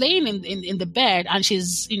laying in the bed and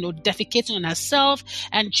she's, defecating on herself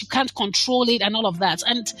and she can't control it and all of that.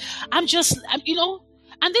 And and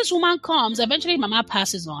this woman comes, eventually Mama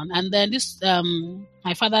passes on. And then this,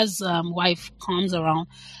 my father's wife comes around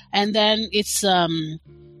and then it's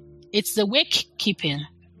the wake keeping,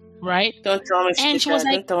 right? Don't tell me. And she was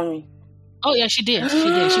like, don't tell me. Oh yeah, she did.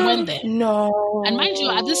 She went there. No. And mind you,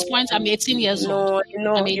 at this point, I'm 18 years old.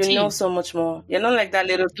 No, you know so much more. You're not like that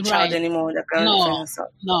little child anymore. That can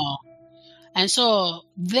No. And so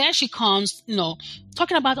there she comes,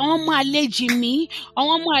 talking about my Jimmy,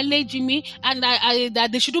 and that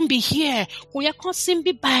they shouldn't be here.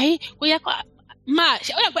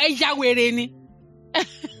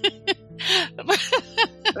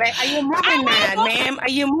 Like, are you moving mad, ma'am? Are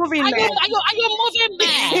you moving mad? Are you moving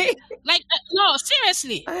mad? Like, no,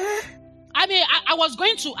 seriously. I mean, I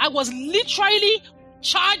was literally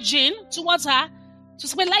charging towards her to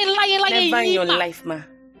say, never in your life, ma.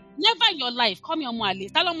 Never in your life. Come here,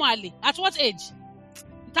 Mwale. Talo Mwale. At what age?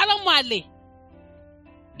 Talo Mwale.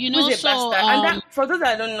 So... and that, for those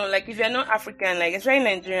that don't know, like, if you're not African, like, it's very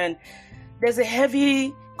Nigerian, there's a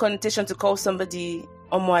heavy connotation to call somebody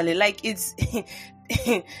Omwale. Like, it's...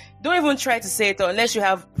 don't even try to say it unless you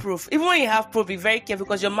have proof. Even when you have proof, be very careful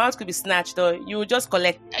because your mouth could be snatched or you will just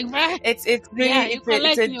collect. Right. It's really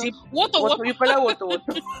it's a deep woto. You collect woto.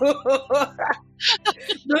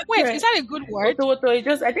 Wait, is that a good word? Woto.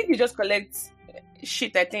 I think you just collect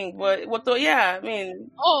shit. I think, but woto. Yeah, I mean.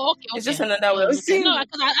 Oh, okay. It's just another way. No,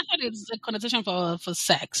 because I thought it's a connotation for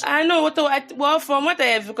sex. I know woto. Well, from what I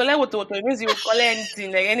have, you collect woto, it means you will collect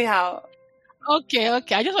anything. Like anyhow. Okay. I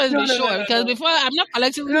just wanted to be sure because before I'm not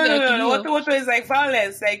collecting. No. What is like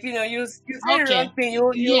violence? Like you say the wrong thing,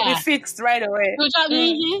 you'll be fixed right away.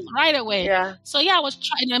 Right away. Yeah. So I was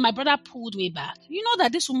trying, and my brother pulled me back. You know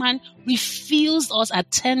that this woman refused us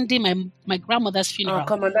attending my grandmother's funeral. Oh,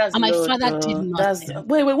 come on, that's and my low, father did not.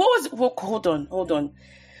 Wait. Hold on.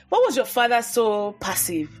 What was your father so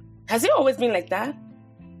passive? Has he always been like that?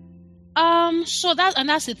 So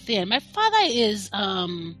that's the thing. My father is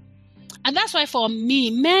and that's why for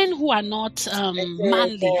me, men who are not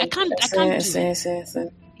manly, I can't do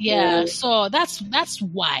it. Yeah, so that's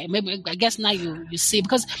why. Maybe I guess now you see,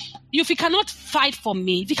 because if you cannot fight for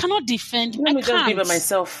me, if you cannot defend me, I can't. Just give it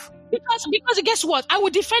myself. Because guess what? I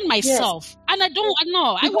will defend myself, and I will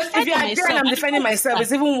fight for myself. If I'm defending myself,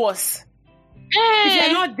 it's even worse. If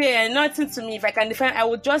you're not there, nothing to me. If I can defend, I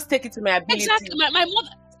would just take it to my ability. Exactly. My mother.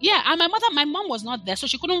 Yeah, and my mom was not there, so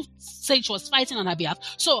she couldn't say she was fighting on her behalf.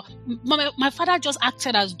 So my father just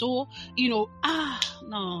acted as though, no.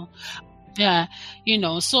 Yeah,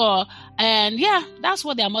 so, and yeah, that's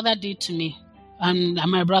what their mother did to me and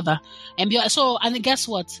my brother. And guess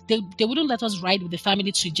what? They wouldn't let us ride with the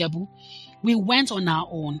family to Ijebu. We went on our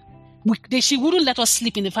own. She wouldn't let us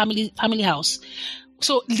sleep in the family house.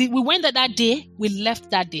 So we went there that day, we left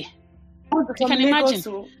that day. You can imagine.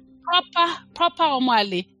 Proper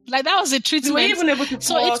Omwale. Like that was a treatment. You were even able to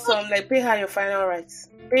pay her your final rights.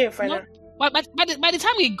 Pay your final. But by the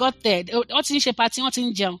time we got there,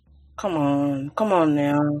 Come on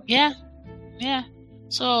now. Yeah. Yeah.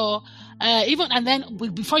 So even and then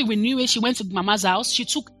before we knew it, she went to Mama's house. She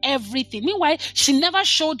took everything. Meanwhile, she never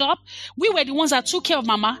showed up. We were the ones that took care of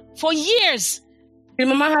Mama for years. Did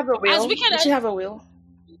Mama have a will? Did she have a will?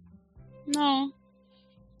 No.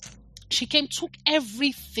 She came, took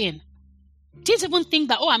everything. Didn't even think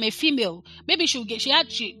that, I'm a female. Maybe she'll get.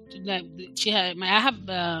 I have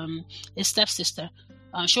a stepsister.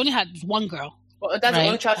 She only had one girl. Well, that's the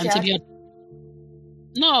only child she had?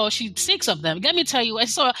 No, she 6 of them. Let me tell you.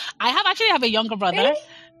 So I actually have a younger brother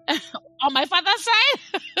on my father's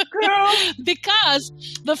side. Girl. Because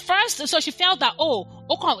the first, so she felt that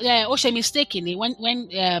she mistaken when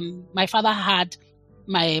my father had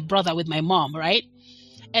my brother with my mom, right?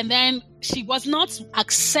 And then she was not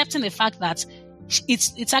accepting the fact that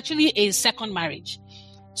it's actually a second marriage.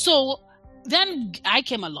 So then I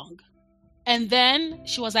came along, and then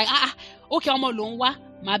she was like, okay, I'm alone.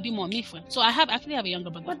 So I actually have a younger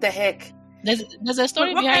brother. What the heck? There's a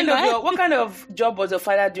story behind that. What kind of job was your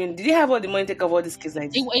father doing? Did he have all the money to take care of all these kids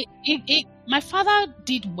like this? My father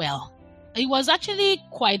did well. He was actually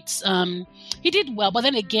quite. He did well, but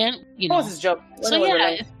then again, What was his job?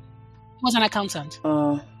 He was an accountant.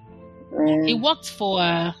 He worked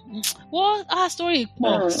for story.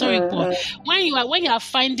 When you are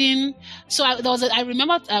finding, so I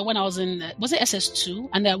remember when I was in, was it SS2,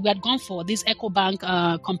 and we had gone for this EcoBank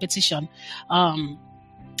competition, and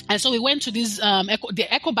so we went to this the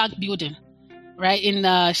EcoBank building, right in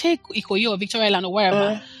Ikoyi or Victoria Island or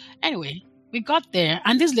wherever. Anyway, we got there,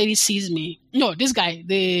 and this lady sees me. No, this guy,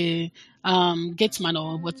 the gatesman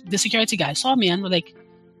or the security guy, saw me and was like,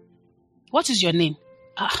 "What is your name?"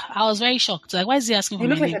 I was very shocked. Like, why is he asking for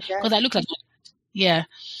my name? Because I look like my dad. Yeah.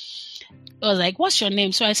 I was like, "What's your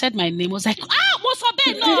name?" So I said my name. I was like, what's up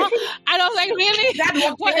there? No. And I was like, really?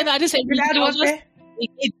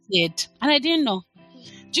 It did. And I didn't know.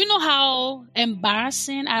 Do you know how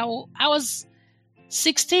embarrassing I was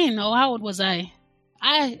 16, or how old was I?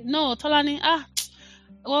 No, Tolani.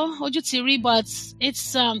 But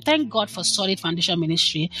it's thank God for Solid Foundation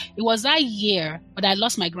Ministry. It was that year, but I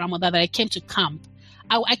lost my grandmother, that I came to camp.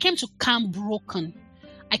 I came to camp broken.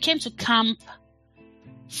 I came to camp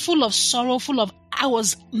full of sorrow, I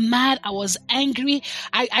was mad, I was angry.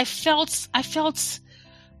 I felt so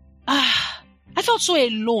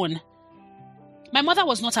alone. My mother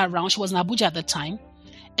was not around. She was in Abuja at the time.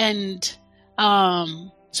 And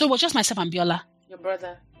so it was just myself and Biola. Your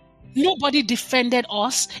brother. Nobody defended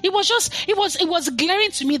us. It was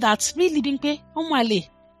glaring to me that, really, Bimpe, Omwale,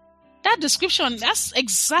 that description, that's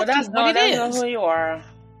exactly what it is. That's not who you are.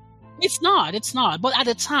 It's not. But at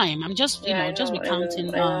the time, I'm just, just recounting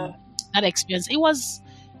that experience. It was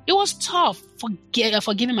tough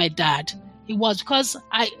forgiving my dad. It was, because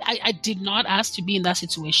I did not ask to be in that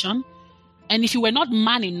situation. And if you were not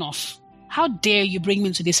man enough, how dare you bring me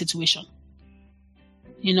into this situation?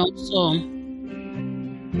 So...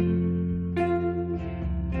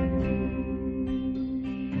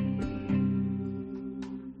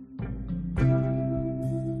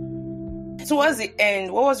 Towards the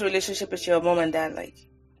end, what was the relationship with your mom and dad like?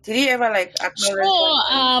 Did he ever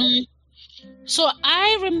acknowledge? So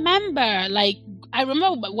I remember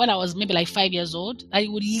when I was maybe 5 years old, I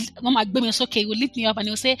would Mama it's okay, he would lift me up and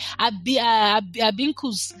he would say, I've been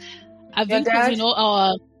cuz.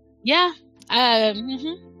 Yeah.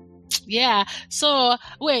 Yeah. So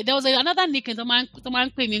wait, there was another nickname the man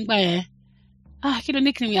claiming by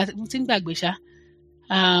nickname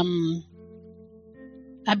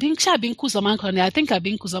I've been Kuzaman, I think I've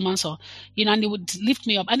been Kuzaman, so and he would lift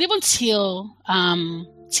me up, and even till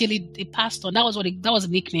he passed on, that was the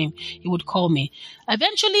nickname he would call me.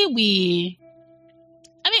 Eventually,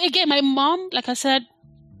 again, my mom, like I said,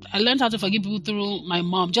 I learned how to forgive people through my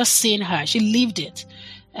mom, just seeing her. She lived it,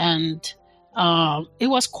 and it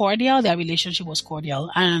was cordial. Their relationship was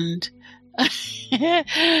cordial, and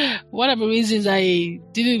one of the reasons I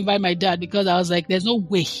didn't invite my dad, because I was like, "There's no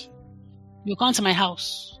way you come to my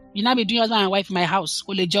house. You now be doing husband and wife in my house,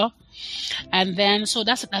 and then so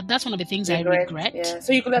that's one of the things I regret. Yeah.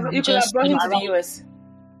 So you could have brought him to the US.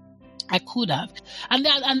 I could have, and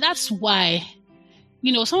that's why,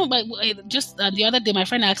 just the other day, my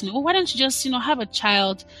friend asked me, "Well, why don't you just have a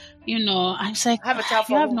child?" I was like, "Have a child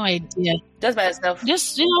for you have no idea, just by yourself."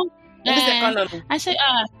 Just I said,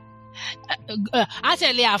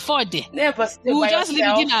 actually afford it. Yeah, but we will just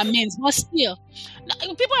live within our means, but still,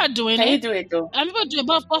 people are doing it. Can you do it though? And people do it,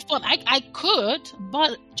 but I could,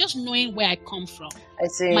 but just knowing where I come from. I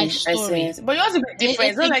see. My story. I see. But you also be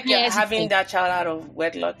different. It's not like you're having that child out of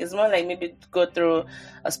wedlock. It's more like maybe go through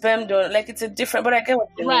a sperm donor. Like it's a different. But I get what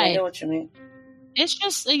you mean. I get what you mean. It's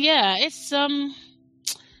just it's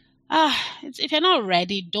if you're not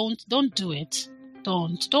ready, don't do it.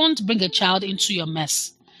 Don't bring a child into your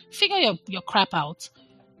mess. Figure your crap out.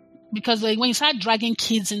 Because when you start dragging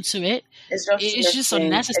kids into it, it's just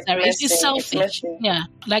unnecessary. It's selfish. Yeah.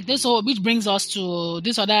 Like this whole, which brings us to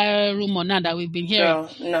this other rumor now that we've been hearing.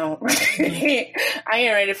 No. I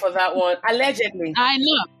ain't ready for that one. Allegedly. I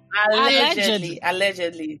know.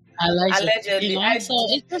 Allegedly.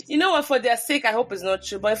 You know what? For their sake, I hope it's not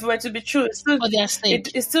true. But if it were to be true, for their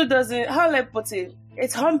sake, it still doesn't. How will I put it?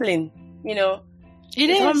 It's humbling. You know.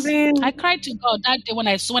 It's humbling. I cried to God that day when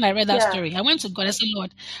I read that story. I went to God. I said,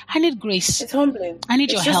 Lord, I need grace. It's humbling. I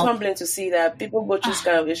need your help. It's just humbling to see that people go through this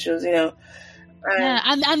kind of issues. You know.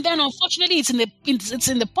 And then unfortunately it's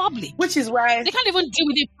in the public, which is why they can't even deal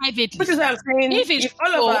with it privately. Which is why I'm saying, if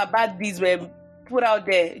all of our bad deeds were put out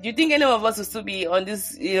there, do you think any of us will still be on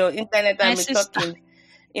this, internet and be talking?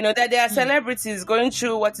 That there are celebrities going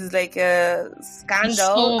through what is like a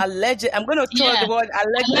scandal, alleged. I'm going to throw the word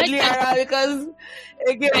allegedly around because,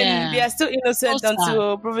 again, they are still innocent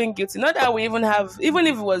until proven guilty. Not that we even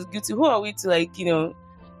if it was guilty, who are we to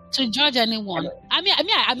to judge anyone?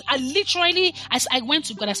 I literally, as I went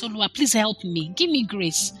to God, I said, Lord, please help me, give me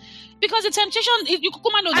grace. Because the temptation, you could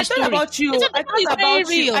come and know the story. I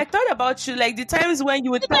thought about you, like the times when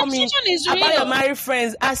you would tell me about your married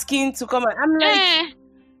friends asking to come. I'm like,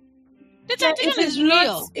 the temptation is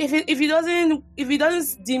real. If he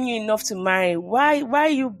doesn't deem you enough to marry, why are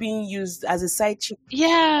you being used as a side chick?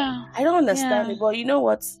 Yeah, I don't understand it. But you know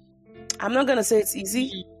what? I'm not gonna say it's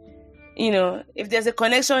easy. If there's a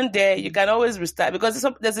connection there, you can always restart, because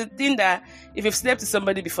there's a thing that if you've slept with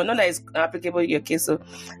somebody before, not that it's applicable in your case,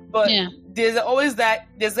 but there's always that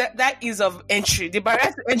ease of entry. The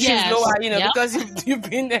barrier to entry is lower, because you've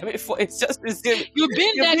been there before. It's just the same. You've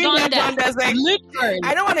been there, done that. Like,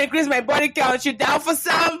 I don't want to increase my body count. You down for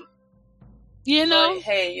some? But,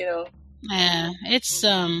 hey, Yeah, it's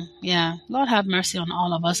Lord have mercy on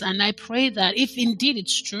all of us, and I pray that if indeed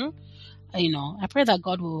it's true, I pray that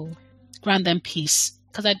God will grant them peace,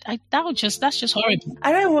 because that's just horrible.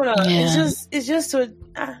 I don't want to. It's just so.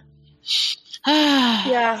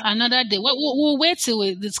 Another day. We'll wait till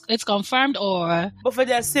it's confirmed, or. But for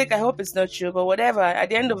their sake, I hope it's not true. But whatever. At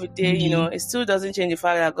the end of the day, it still doesn't change the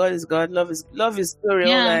fact that God is God. Love is still real,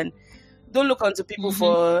 and don't look unto people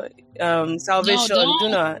for salvation. Do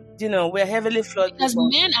not. We're heavily flawed. Because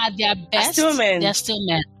men at their best, they're still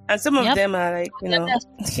men, and some of them are like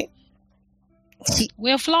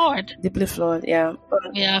we're flawed. Deeply flawed, yeah.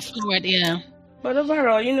 We are flawed, yeah. But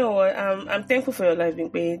overall, you know what? I'm thankful for your life,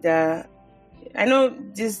 Bimpe. That I know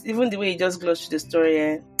this, even the way you just glossed through the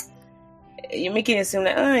story, you're making it seem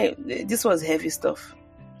like this was heavy stuff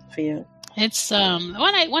for you. It's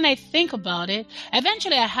when I think about it,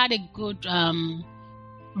 eventually I had a good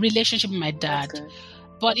relationship with my dad.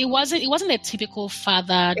 But it wasn't a typical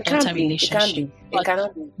father-daughter relationship. It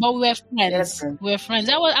cannot be. But we were friends. We were friends.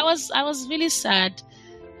 I was really sad.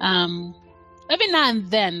 Every now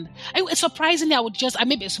and then, surprisingly,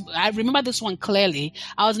 I remember this one clearly.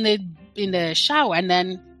 I was in the shower, and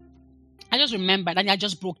then I just remembered, and I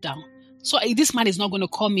just broke down. So this man is not going to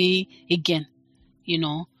call me again.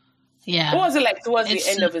 Yeah. What was it like towards the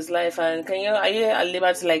end of his life? And are you at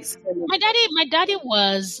liberty my daddy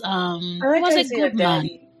was a good man.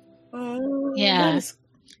 Yeah. Nice.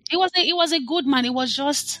 It was a good man. It was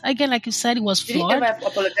just, again, like you said, it was flawed. Did he ever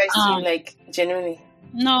apologize to you, genuinely?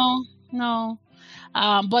 No.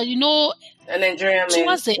 But a Nigerian man.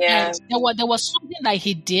 Towards the end, there was something that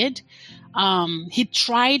he did. He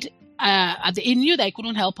tried. He knew that he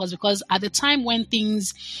couldn't help us, because at the time when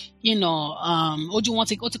things, Ojuwon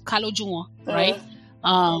to go to Kalojuwon, right?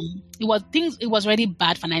 It was already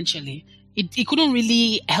bad financially. It couldn't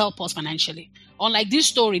really help us financially. Unlike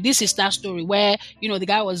this Sista story, where the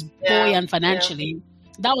guy was buoyant financially.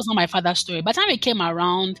 That was not my father's story. By the time it came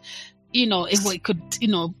around, it could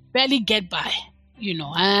barely get by,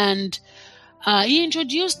 and he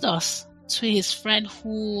introduced us to his friend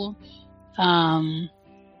who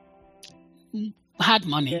had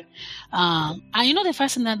money. And the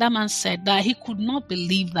first thing that man said, that he could not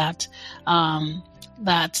believe that my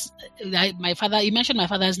father, he mentioned my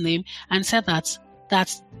father's name and said that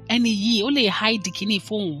any ye only hide the kidney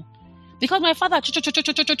phone. Because my father,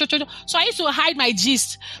 so I used to hide my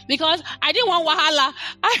gist because I didn't want wahala.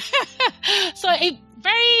 So a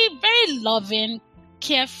very, very loving,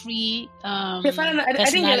 carefree I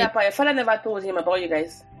didn't hear that part. Your father never told him about you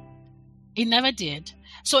guys? He never did.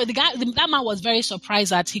 So that man was very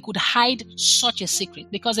surprised that he could hide such a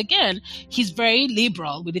secret, because again, he's very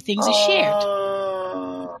liberal with the things he shared.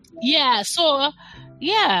 Yeah. So,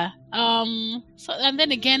 yeah. So, and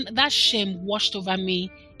then again, that shame washed over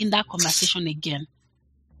me in that conversation again.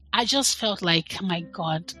 I just felt like, my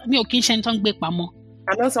God, I'm not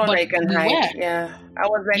someone that you can hide. Yeah, I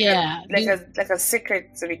was like a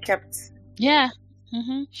secret to be kept. Yeah.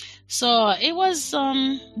 Mm-hmm. So it was, so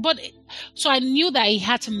I knew that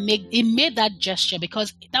he made that gesture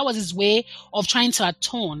because that was his way of trying to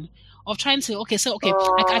atone, of trying to, I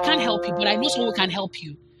can't help you, but I know someone who can help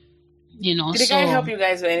you. Did the guy help you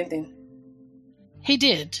guys with anything? He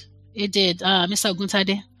did. Mr.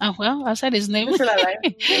 Oguntade. Well, I said his name. He's still alive?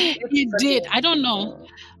 He did. I don't know.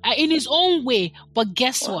 In his own way. But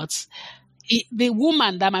guess what? The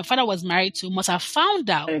woman that my father was married to must have found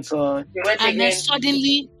out. Oh, God. And then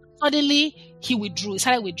suddenly he withdrew. He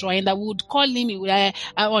started withdrawing. That we would call him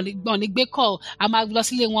on the big call. So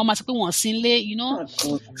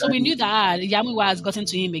we knew that Yamiwa has gotten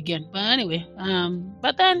to him again. But anyway,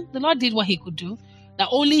 but then the Lord did what he could do. That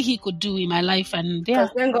only he could do in my life, and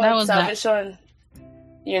that was salvation.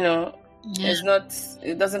 It's not.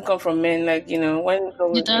 It doesn't come from men, when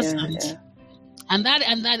it doesn't. Yeah. And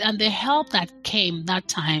the help that came that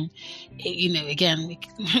time, again,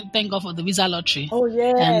 thank God for the visa lottery. Oh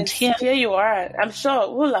yes, and here you are. I'm sure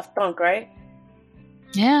we'll have thunk, right?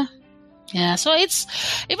 Yeah. So it's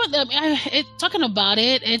talking about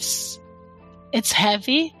it. It's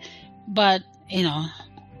heavy, but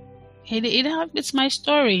it's my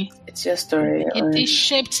story. It's your story. It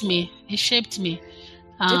shaped me.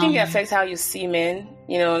 Do you think it affects how you see men?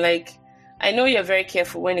 I know you're very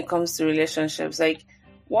careful when it comes to relationships.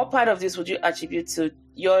 What part of this would you attribute to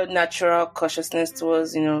your natural cautiousness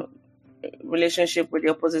towards, relationship with the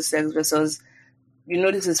opposite sex versus,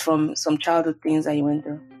 this is from some childhood things that you went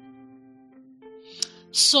through?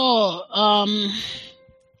 So,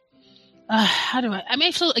 how do I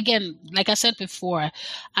mean, so again, like I said before,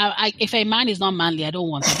 if a man is not manly, I don't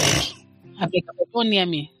want to I beg, don't near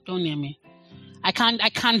me. I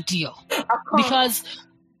can't deal. Because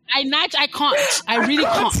I can't. I really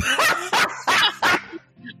can't.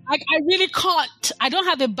 I really can't. I don't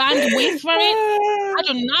have the bandwidth for it. I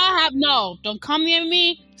do not have, don't come near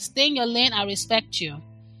me. Stay in your lane. I respect you.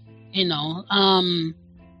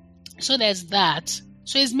 So there's that.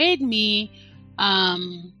 So it's made me,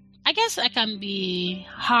 I guess I can be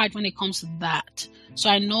hard when it comes to that. So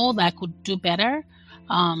I know that I could do better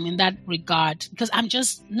in that regard, because I'm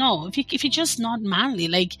just, if you're just not manly,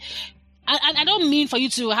 I don't mean for you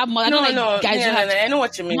to have more. Guys I know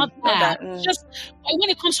what you mean. Not that. Just when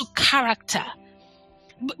it comes to character,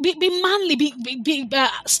 be manly, be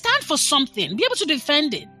stand for something, be able to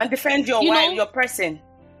defend it. And defend your wife, your person.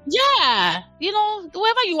 Yeah.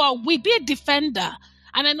 Whoever you are, be a defender.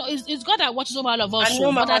 And I know it's God that watches over all of us. And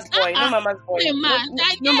no mama's boy. No mama's boy.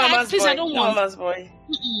 No mama's boy. I don't want. No mama's boy.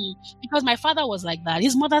 Because my father was like that.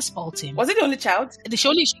 His mother spoiled him. Was he the only child?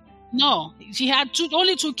 No, she had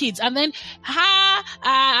only 2 kids, and then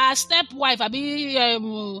her stepwife, her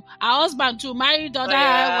husband too, married other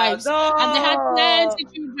wives, and they had plenty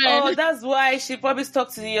children. Oh, that's why she probably stuck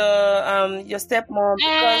to your stepmom.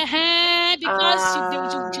 Because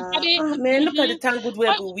she probably. Man, look at the tangled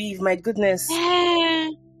web we weave. My goodness.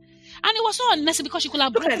 And it was so unnecessary because she could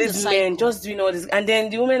have broken the cycle. Look at this man just doing all this, and then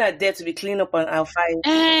the women are there to be cleaning up on our fight.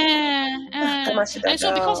 And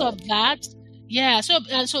so because of that. Yeah, so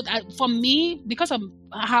for me, because of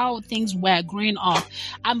how things were growing up,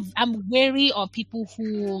 I'm wary of people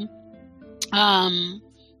who,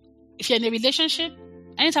 if you're in a relationship,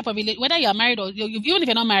 any type of relationship, whether you're married or even if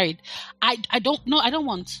you're not married, I don't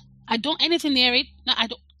anything near it. No, I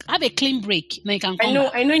don't have a clean break. Then you can come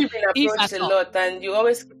I know you've been approached a lot, and you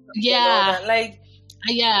always it's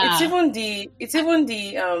even the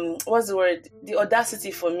what's the word? The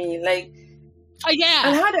audacity for me, yeah.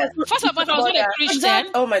 And first of all, I was not a Christian.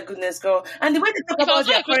 Oh my goodness, girl! And the way they talk about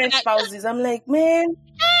their current spouses, I'm like, man.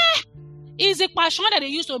 It's a passion that they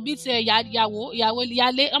used to beat yawo,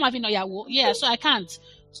 I'm having no yawo. Yeah, so I can't.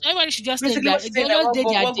 So everybody should just take that.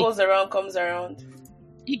 What goes around comes around.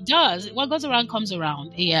 It does. What goes around comes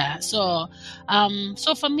around. Yeah. So,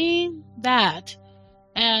 so for me, that,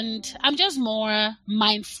 and I'm just more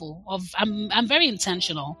mindful of. I'm very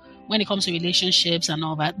intentional when it comes to relationships and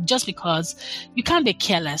all that, just because you can't be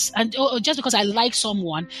careless. And just because I like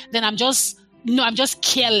someone, then I'm just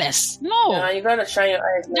careless. No. You gotta shine your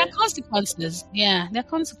eyes. There are consequences. Yeah, there are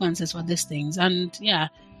consequences for these things. And yeah,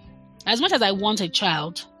 as much as I want a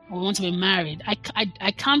child or want to be married, I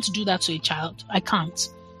can't do that to a child. I can't.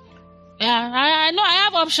 Yeah, I know I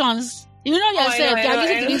have options. You know yourself.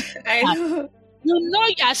 I know. You know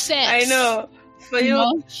yourself. I know. For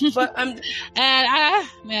you, but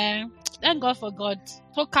man, thank God for God.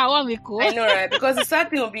 I know, right? Because the sad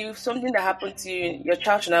thing will be if something that happened to you, your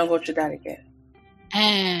child should not go through that again.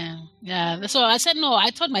 Yeah. So I said, no, I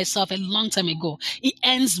told myself a long time ago, it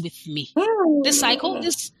ends with me. This cycle,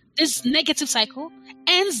 this negative cycle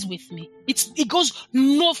ends with me. It goes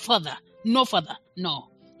no further. No. No.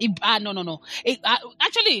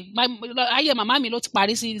 Actually, my mommy looked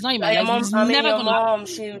Paris. It's not in my life. It's never your gonna. Mom,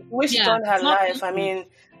 she wished on her life. I mean,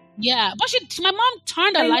 yeah, but my mom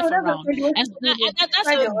turned her life around, and that's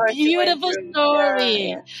a beautiful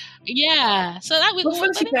story. Yeah, so that we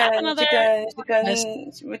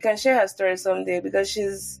can share her story someday because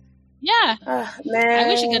she's man. I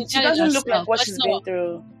wish she doesn't look like what she's been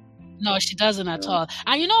through. No, she doesn't at all.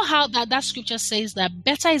 And you know how that scripture says that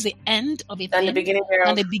better is the end of a thing than the beginning.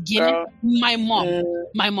 Girl. My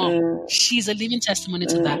mom, she's a living testimony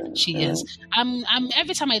to that. She is. I'm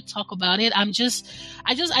every time I talk about it, I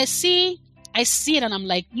see it and I'm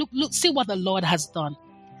like, look, see what the Lord has done.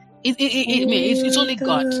 It's only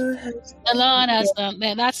God. The Lord has done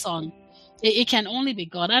that song. It can only be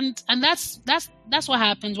God, and that's what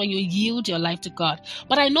happens when you yield your life to God.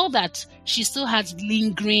 But I know that she still has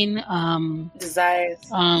lingering desires,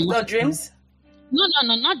 no dreams. No,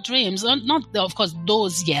 not dreams. Not of course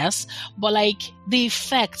those, yes, but like the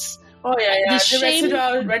effects. Oh yeah.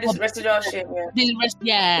 The residual shame.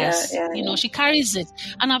 Yeah. You know, she carries it,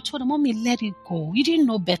 and I've told her, Mommy, let it go. You didn't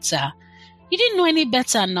know better. You didn't know any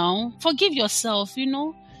better. Now forgive yourself. You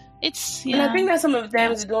know, it's. Yeah. And I think that some of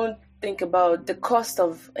them don't think about the cost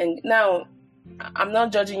of, and now I'm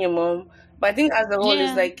not judging your mom, but I think as a whole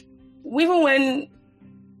is like, even when,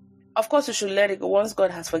 of course we should let it go once God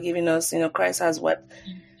has forgiven us, you know, Christ has wept.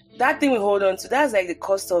 That thing we hold on to, that's like the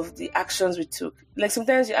cost of the actions we took. Like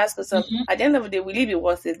sometimes you ask yourself, at the end of the day, will it be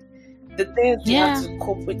worth it? The things you have to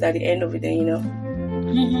cope with at the end of the day, you know?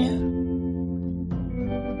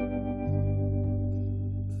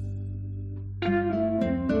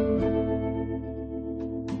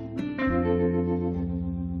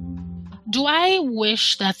 Do I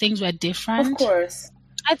wish that things were different? Of course.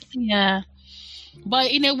 But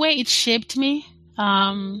in a way, it shaped me.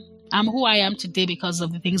 I'm who I am today because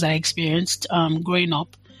of the things I experienced growing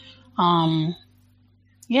up.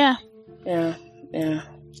 Yeah.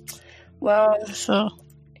 Well, so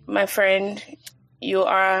my friend, you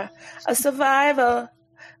are a survivor.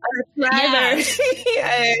 A thriver.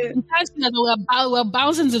 We're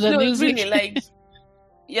bouncing to the music. Really, like,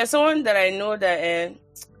 you're someone that I know that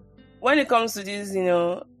when it comes to this, you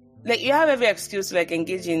know, like you have every excuse to like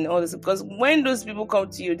engage in all this, because when those people come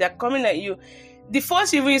to you, they're coming at you. The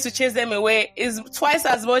force you use to chase them away is twice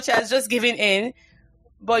as much as just giving in,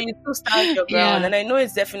 but you still stand your ground. And I know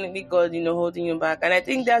it's definitely God, you know, holding you back. And I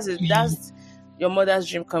think that's your mother's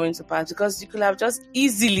dream coming to pass, because you could have just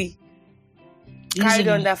easily carried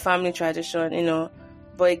on that family tradition, you know.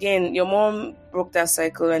 But again, your mom broke that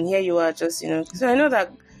cycle, and here you are, just, you know. So I know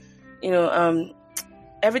that, you know,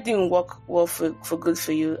 everything will work well for good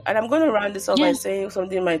for you. And I'm going to round this off by saying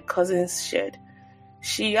something my cousins shared.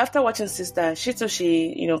 She, after watching Sista, she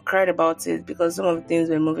you know, cried about it because some of the things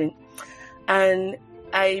were moving. And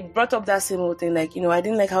I brought up that same old thing, like, you know, I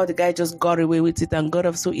didn't like how the guy just got away with it and got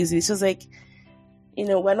off so easily. She was like, you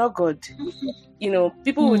know, we're not God. You know,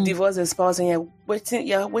 people will divorce their spouse and you're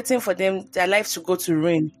waiting for them, their life to go to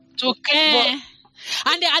ruin. Okay.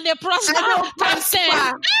 And they prosper.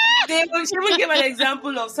 She even gave an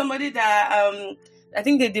example of somebody that I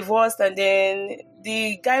think they divorced, and then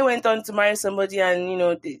the guy went on to marry somebody, and you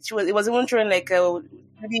know it was even throwing like he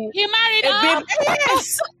married her.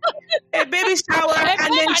 A baby shower,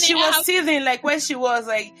 and then she was seething, like when she was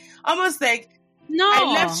like almost like, no, I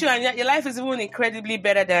left you and your life is even incredibly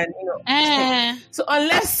better than, you know. So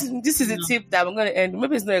unless, this is the tip that I'm going to end,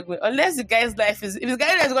 maybe it's not a good, unless the guy's life is, if the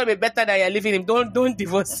guy's life is going to be better than you're living him, don't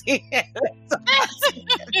divorce him.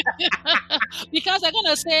 Because they're going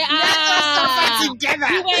to say, let's suffer together.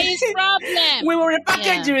 You were his problem. We will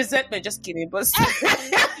repackage the resentment. Just kidding, but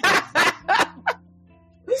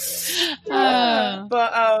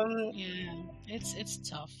it's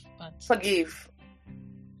tough, but forgive.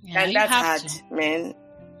 Yeah, and that's hard, man.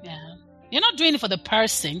 Yeah, you're not doing it for the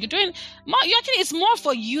person. You're doing more. It's more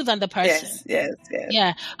for you than the person. Yes.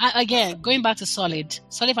 Yeah. Again, going back to Solid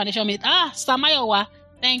Foundation made Samayowa.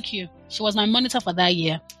 Thank you. She was my monitor for that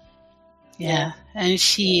year. Yeah. And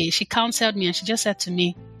she counseled me, and she just said to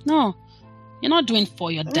me, "No, you're not doing it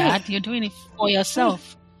for your dad. You're doing it for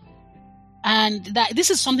yourself." And that this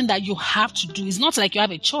is something that you have to do. It's not like you have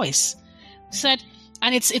a choice. She said.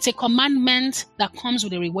 And it's a commandment that comes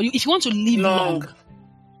with a reward. If you want to live long,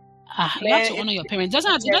 you have to honor your parents. It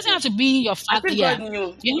doesn't have to be your father. God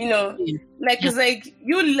knew, you know, like it's like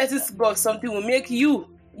you letting go of something will make you,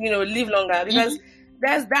 you know, live longer, because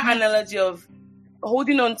there's that analogy of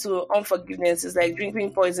holding on to unforgiveness is like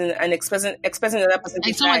drinking poison and expecting the other person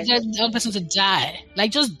to die. The other person to die.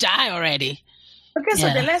 Like, just die already. Okay, so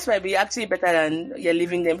the life might be actually better than you're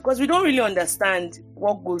living them, because we don't really understand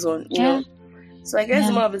what goes on, you know. So I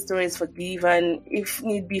guess more of the story is forgive, and if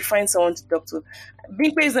need be, find someone to talk to.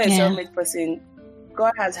 Bimpe is not a self-made person.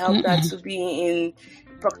 God has helped her to be in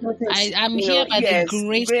proximity. I'm here by the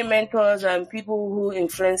grace. Great mentors and people who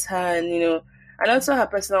influence her, and also her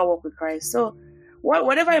personal work with Christ. So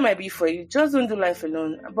whatever it might be for you, just don't do life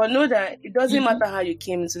alone. But know that it doesn't matter how you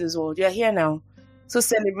came into this world. You're here now. So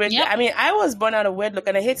celebrate. I mean, I was born out of wedlock,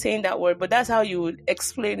 and I hate saying that word, but that's how you would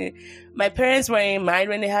explain it. My parents were in mind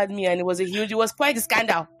when they had me, and it was quite a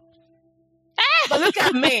scandal. But look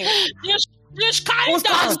at me.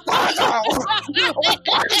 Scandal.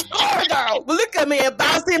 But look at me,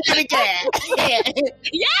 bouncing again.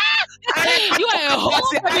 You are a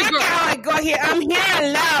whole girl. I got here. I'm here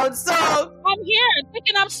and loud, so I'm here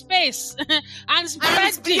taking up space and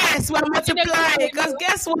spreading. Yes, we're multiplying. Because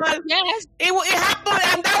guess what? Yes, it happened,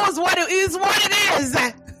 and that was what it is. What it is.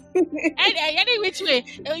 Any which way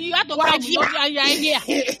you have to come here.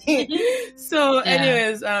 So,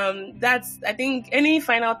 anyways, that's. I think. Any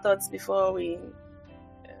final thoughts before we?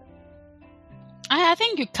 I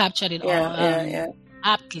think you captured it all.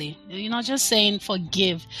 Aptly, just saying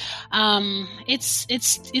forgive. It's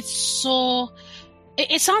so.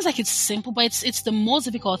 It sounds like it's simple, but it's the most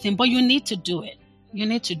difficult thing. But you need to do it.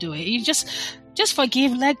 You just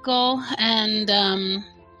forgive, let go, and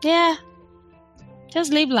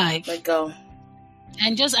just live life. Let go.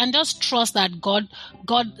 And just trust that God's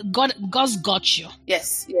got you.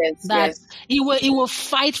 Yes. That He will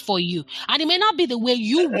fight for you, and it may not be the way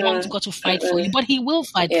you want God to fight for you, but He will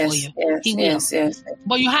fight for you. He will. Yes.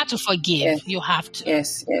 But you have to forgive. Yes. You have to.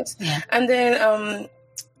 Yes. Yeah. And then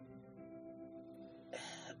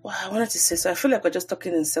I wanted to say. So I feel like we're just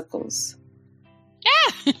talking in circles.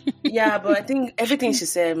 Yeah, but I think everything she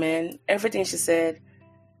said,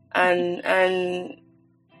 and.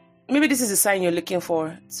 Maybe this is a sign you're looking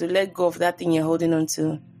for, to let go of that thing you're holding on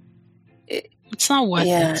to. It's not worth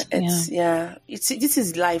it. This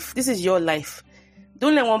is life. This is your life.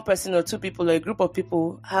 Don't let one person or two people or a group of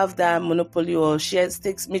people have that monopoly or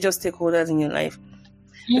major stakeholders in your life.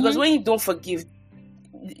 Because when you don't forgive,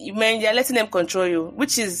 you're letting them control you,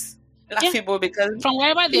 which is laughable because from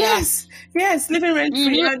wherever they are. Yes, living rent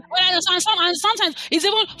free. And sometimes it's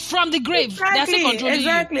even from the grave.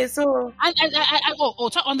 Exactly. So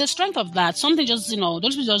on the strength of that, something just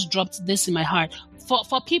those people just dropped this in my heart.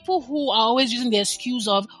 For people who are always using the excuse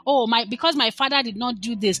of because my father did not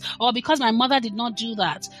do this, or because my mother did not do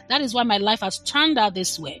that, that is why my life has turned out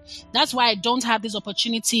this way. That's why I don't have this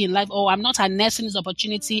opportunity in life, or I'm not harnessing this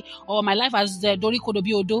opportunity, or my life has Dori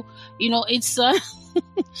Kodobi Odo. It's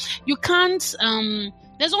you can't.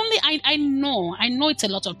 There's only I know it's a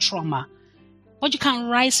lot of trauma, but you can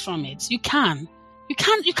rise from it. You can't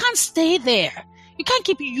stay there. You can't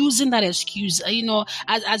keep using that excuse,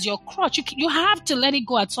 as your crutch. You have to let it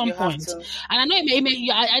go at some point. And I know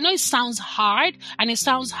I know it sounds hard and it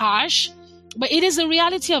sounds harsh, but it is the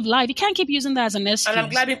reality of life. You can't keep using that as an excuse. And I'm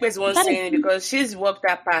glad Bimpe is one saying it, because she's walked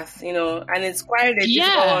that path, and it's quite a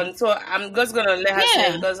difficult one. So I'm just gonna let her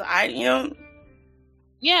say it, because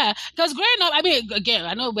Yeah, because growing up, again,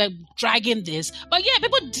 I know we're dragging this, but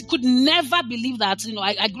people could never believe that,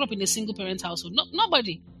 I grew up in a single parent household. No,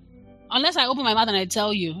 nobody. Unless I open my mouth and I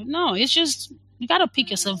tell you. No, it's just, you got to pick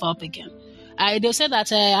yourself up again. They'll say that,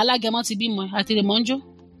 Alagemo ti bimo, ati de monjo.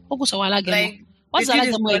 What's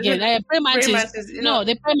Alagemo again? Prey mantis. No,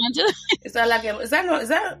 the prey mantis. It's Alagemo. Is that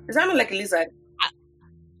not like a lizard?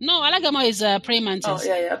 No, Alagemo is prey mantis. Oh,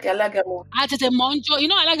 yeah. Okay, Alagemo. Ati de monjo.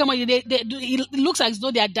 Alagemo, it looks like as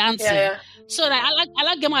though they are dancing. Yeah. So that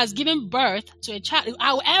Alagemo has given birth to a child.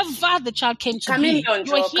 However the child came to be. Chameleon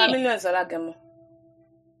is Alagemo.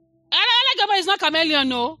 Alagemo is not chameleon,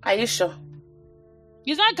 no. Are you sure?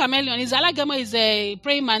 It's not chameleon. Alagemo is a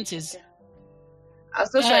praying mantis. Okay. I'm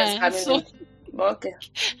so sure it's chameleon. Okay.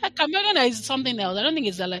 Chameleon is something else. I don't think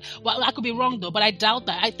it's well, I could be wrong though, but I doubt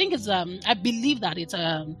that. I think it's I believe that it's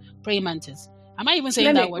praying mantis. Am I even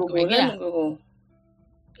saying that word correctly? Let me Google.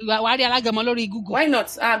 Google. Why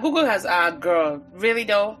not? Google has girl. Really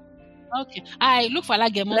though? Okay. I look for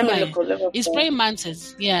Alagemo. Let me look. It's praying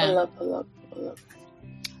mantis. Yeah.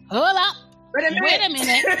 Hold up. Wait a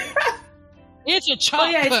minute. It's a chopper. Oh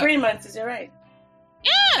yeah, it's praying mantis. You're right.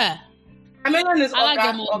 Yeah. Chameleon is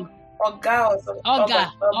Oga or something.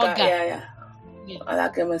 Oga. Yeah.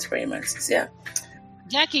 Alagemo is praying mantis. Yeah.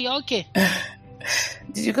 Jackie, okay.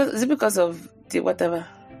 Is it because of the whatever?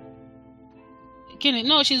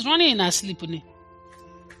 No, she's running in her sleep.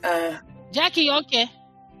 Jackie, okay.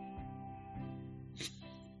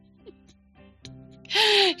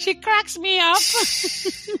 She cracks me up.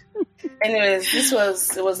 Anyways,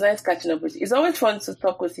 it was nice catching up with you. It's always fun to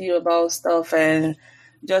talk with you about stuff and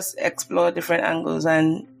just explore different angles.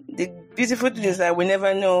 And the beautiful thing is that we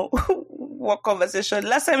never know what conversation.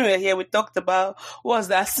 Last time we were here, we talked about what's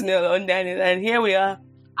that smell underneath, and here we are.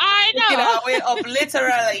 I know. Taking our way up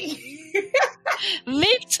literally.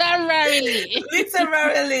 Literally.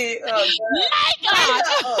 Oh, my God.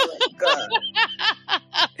 Oh my God.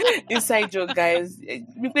 Inside joke, guys.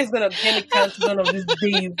 People is gonna get me cancelled one of these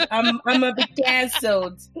days. I'm gonna be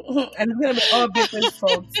cancelled, and it's gonna be all people's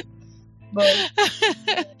fault. But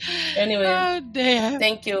anyway, oh damn!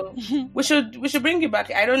 Thank you. We should bring you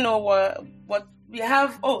back. I don't know what we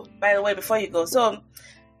have. Oh, by the way, before you go, so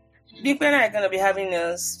Bimpe and I are gonna be having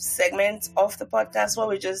a segment of the podcast where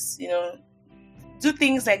we just do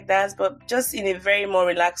things like that, but just in a very more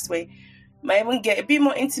relaxed way. Might even get a bit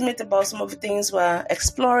more intimate about some of the things we're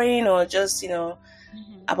exploring, or just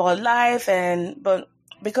about life, but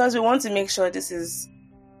because we want to make sure this is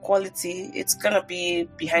quality, it's gonna be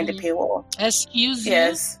behind the paywall. Excuse me.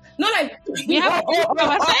 Yes. Not like we have a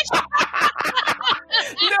conversation.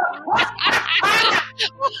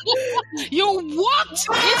 You walked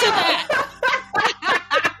into that.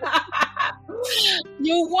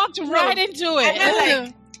 You walked right into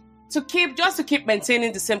it. To keep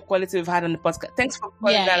maintaining the same quality we've had on the podcast. Thanks for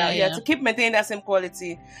calling that out. Yeah, to keep maintaining that same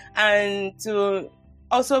quality, and to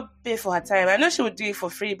also pay for her time. I know she would do it for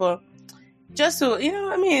free, but just to, a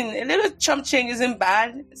little chump change isn't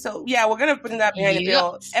bad. So yeah, we're gonna put that behind the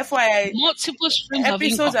bill. FYI, multiple streams of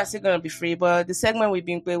episodes income are still gonna be free, but the segment we've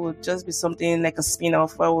been playing will just be something like a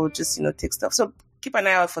spin-off where we'll just take stuff. So keep an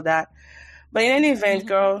eye out for that. But in any event,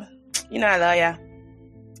 girl, I love ya.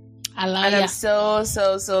 And I'm so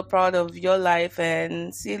proud of your life,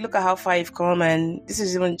 and see, look at how far you've come, and this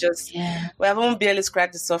is even just we haven't barely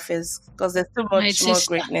scratched the surface, because there's so much more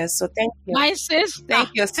greatness. So thank you, my sister.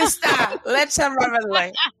 Thank you, sister. Let's have a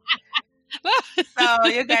life. So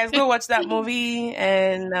you guys go watch that movie,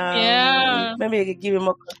 and maybe you could give him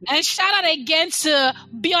more. And shout out again to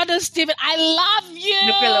Beyond Steven. I love you.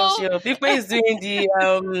 Bimpe loves you. Bimpe is doing the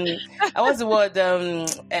what's the word?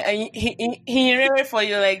 He read for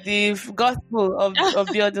you like the gospel of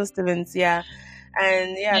Beyond Stevens. Yeah,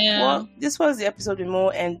 and well, this was the episode with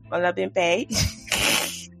Mo and Olabimpe.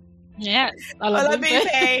 Yes,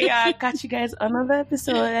 Olabimpe. Catch you guys on another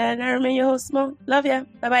episode, and I remain your host, Mo. Love ya.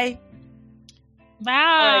 Bye bye. Bye.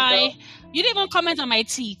 Right, you didn't even comment on my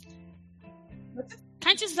teeth.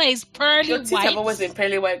 Can't you say it's pearly Your white? teeth have always been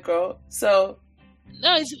pearly white, girl. So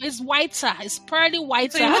no, it's whiter. It's pearly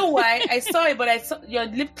whiter. So you know why? I saw it, but I saw your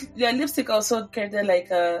lipstick also created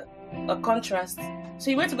like a contrast.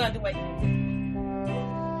 So you went to go and do white.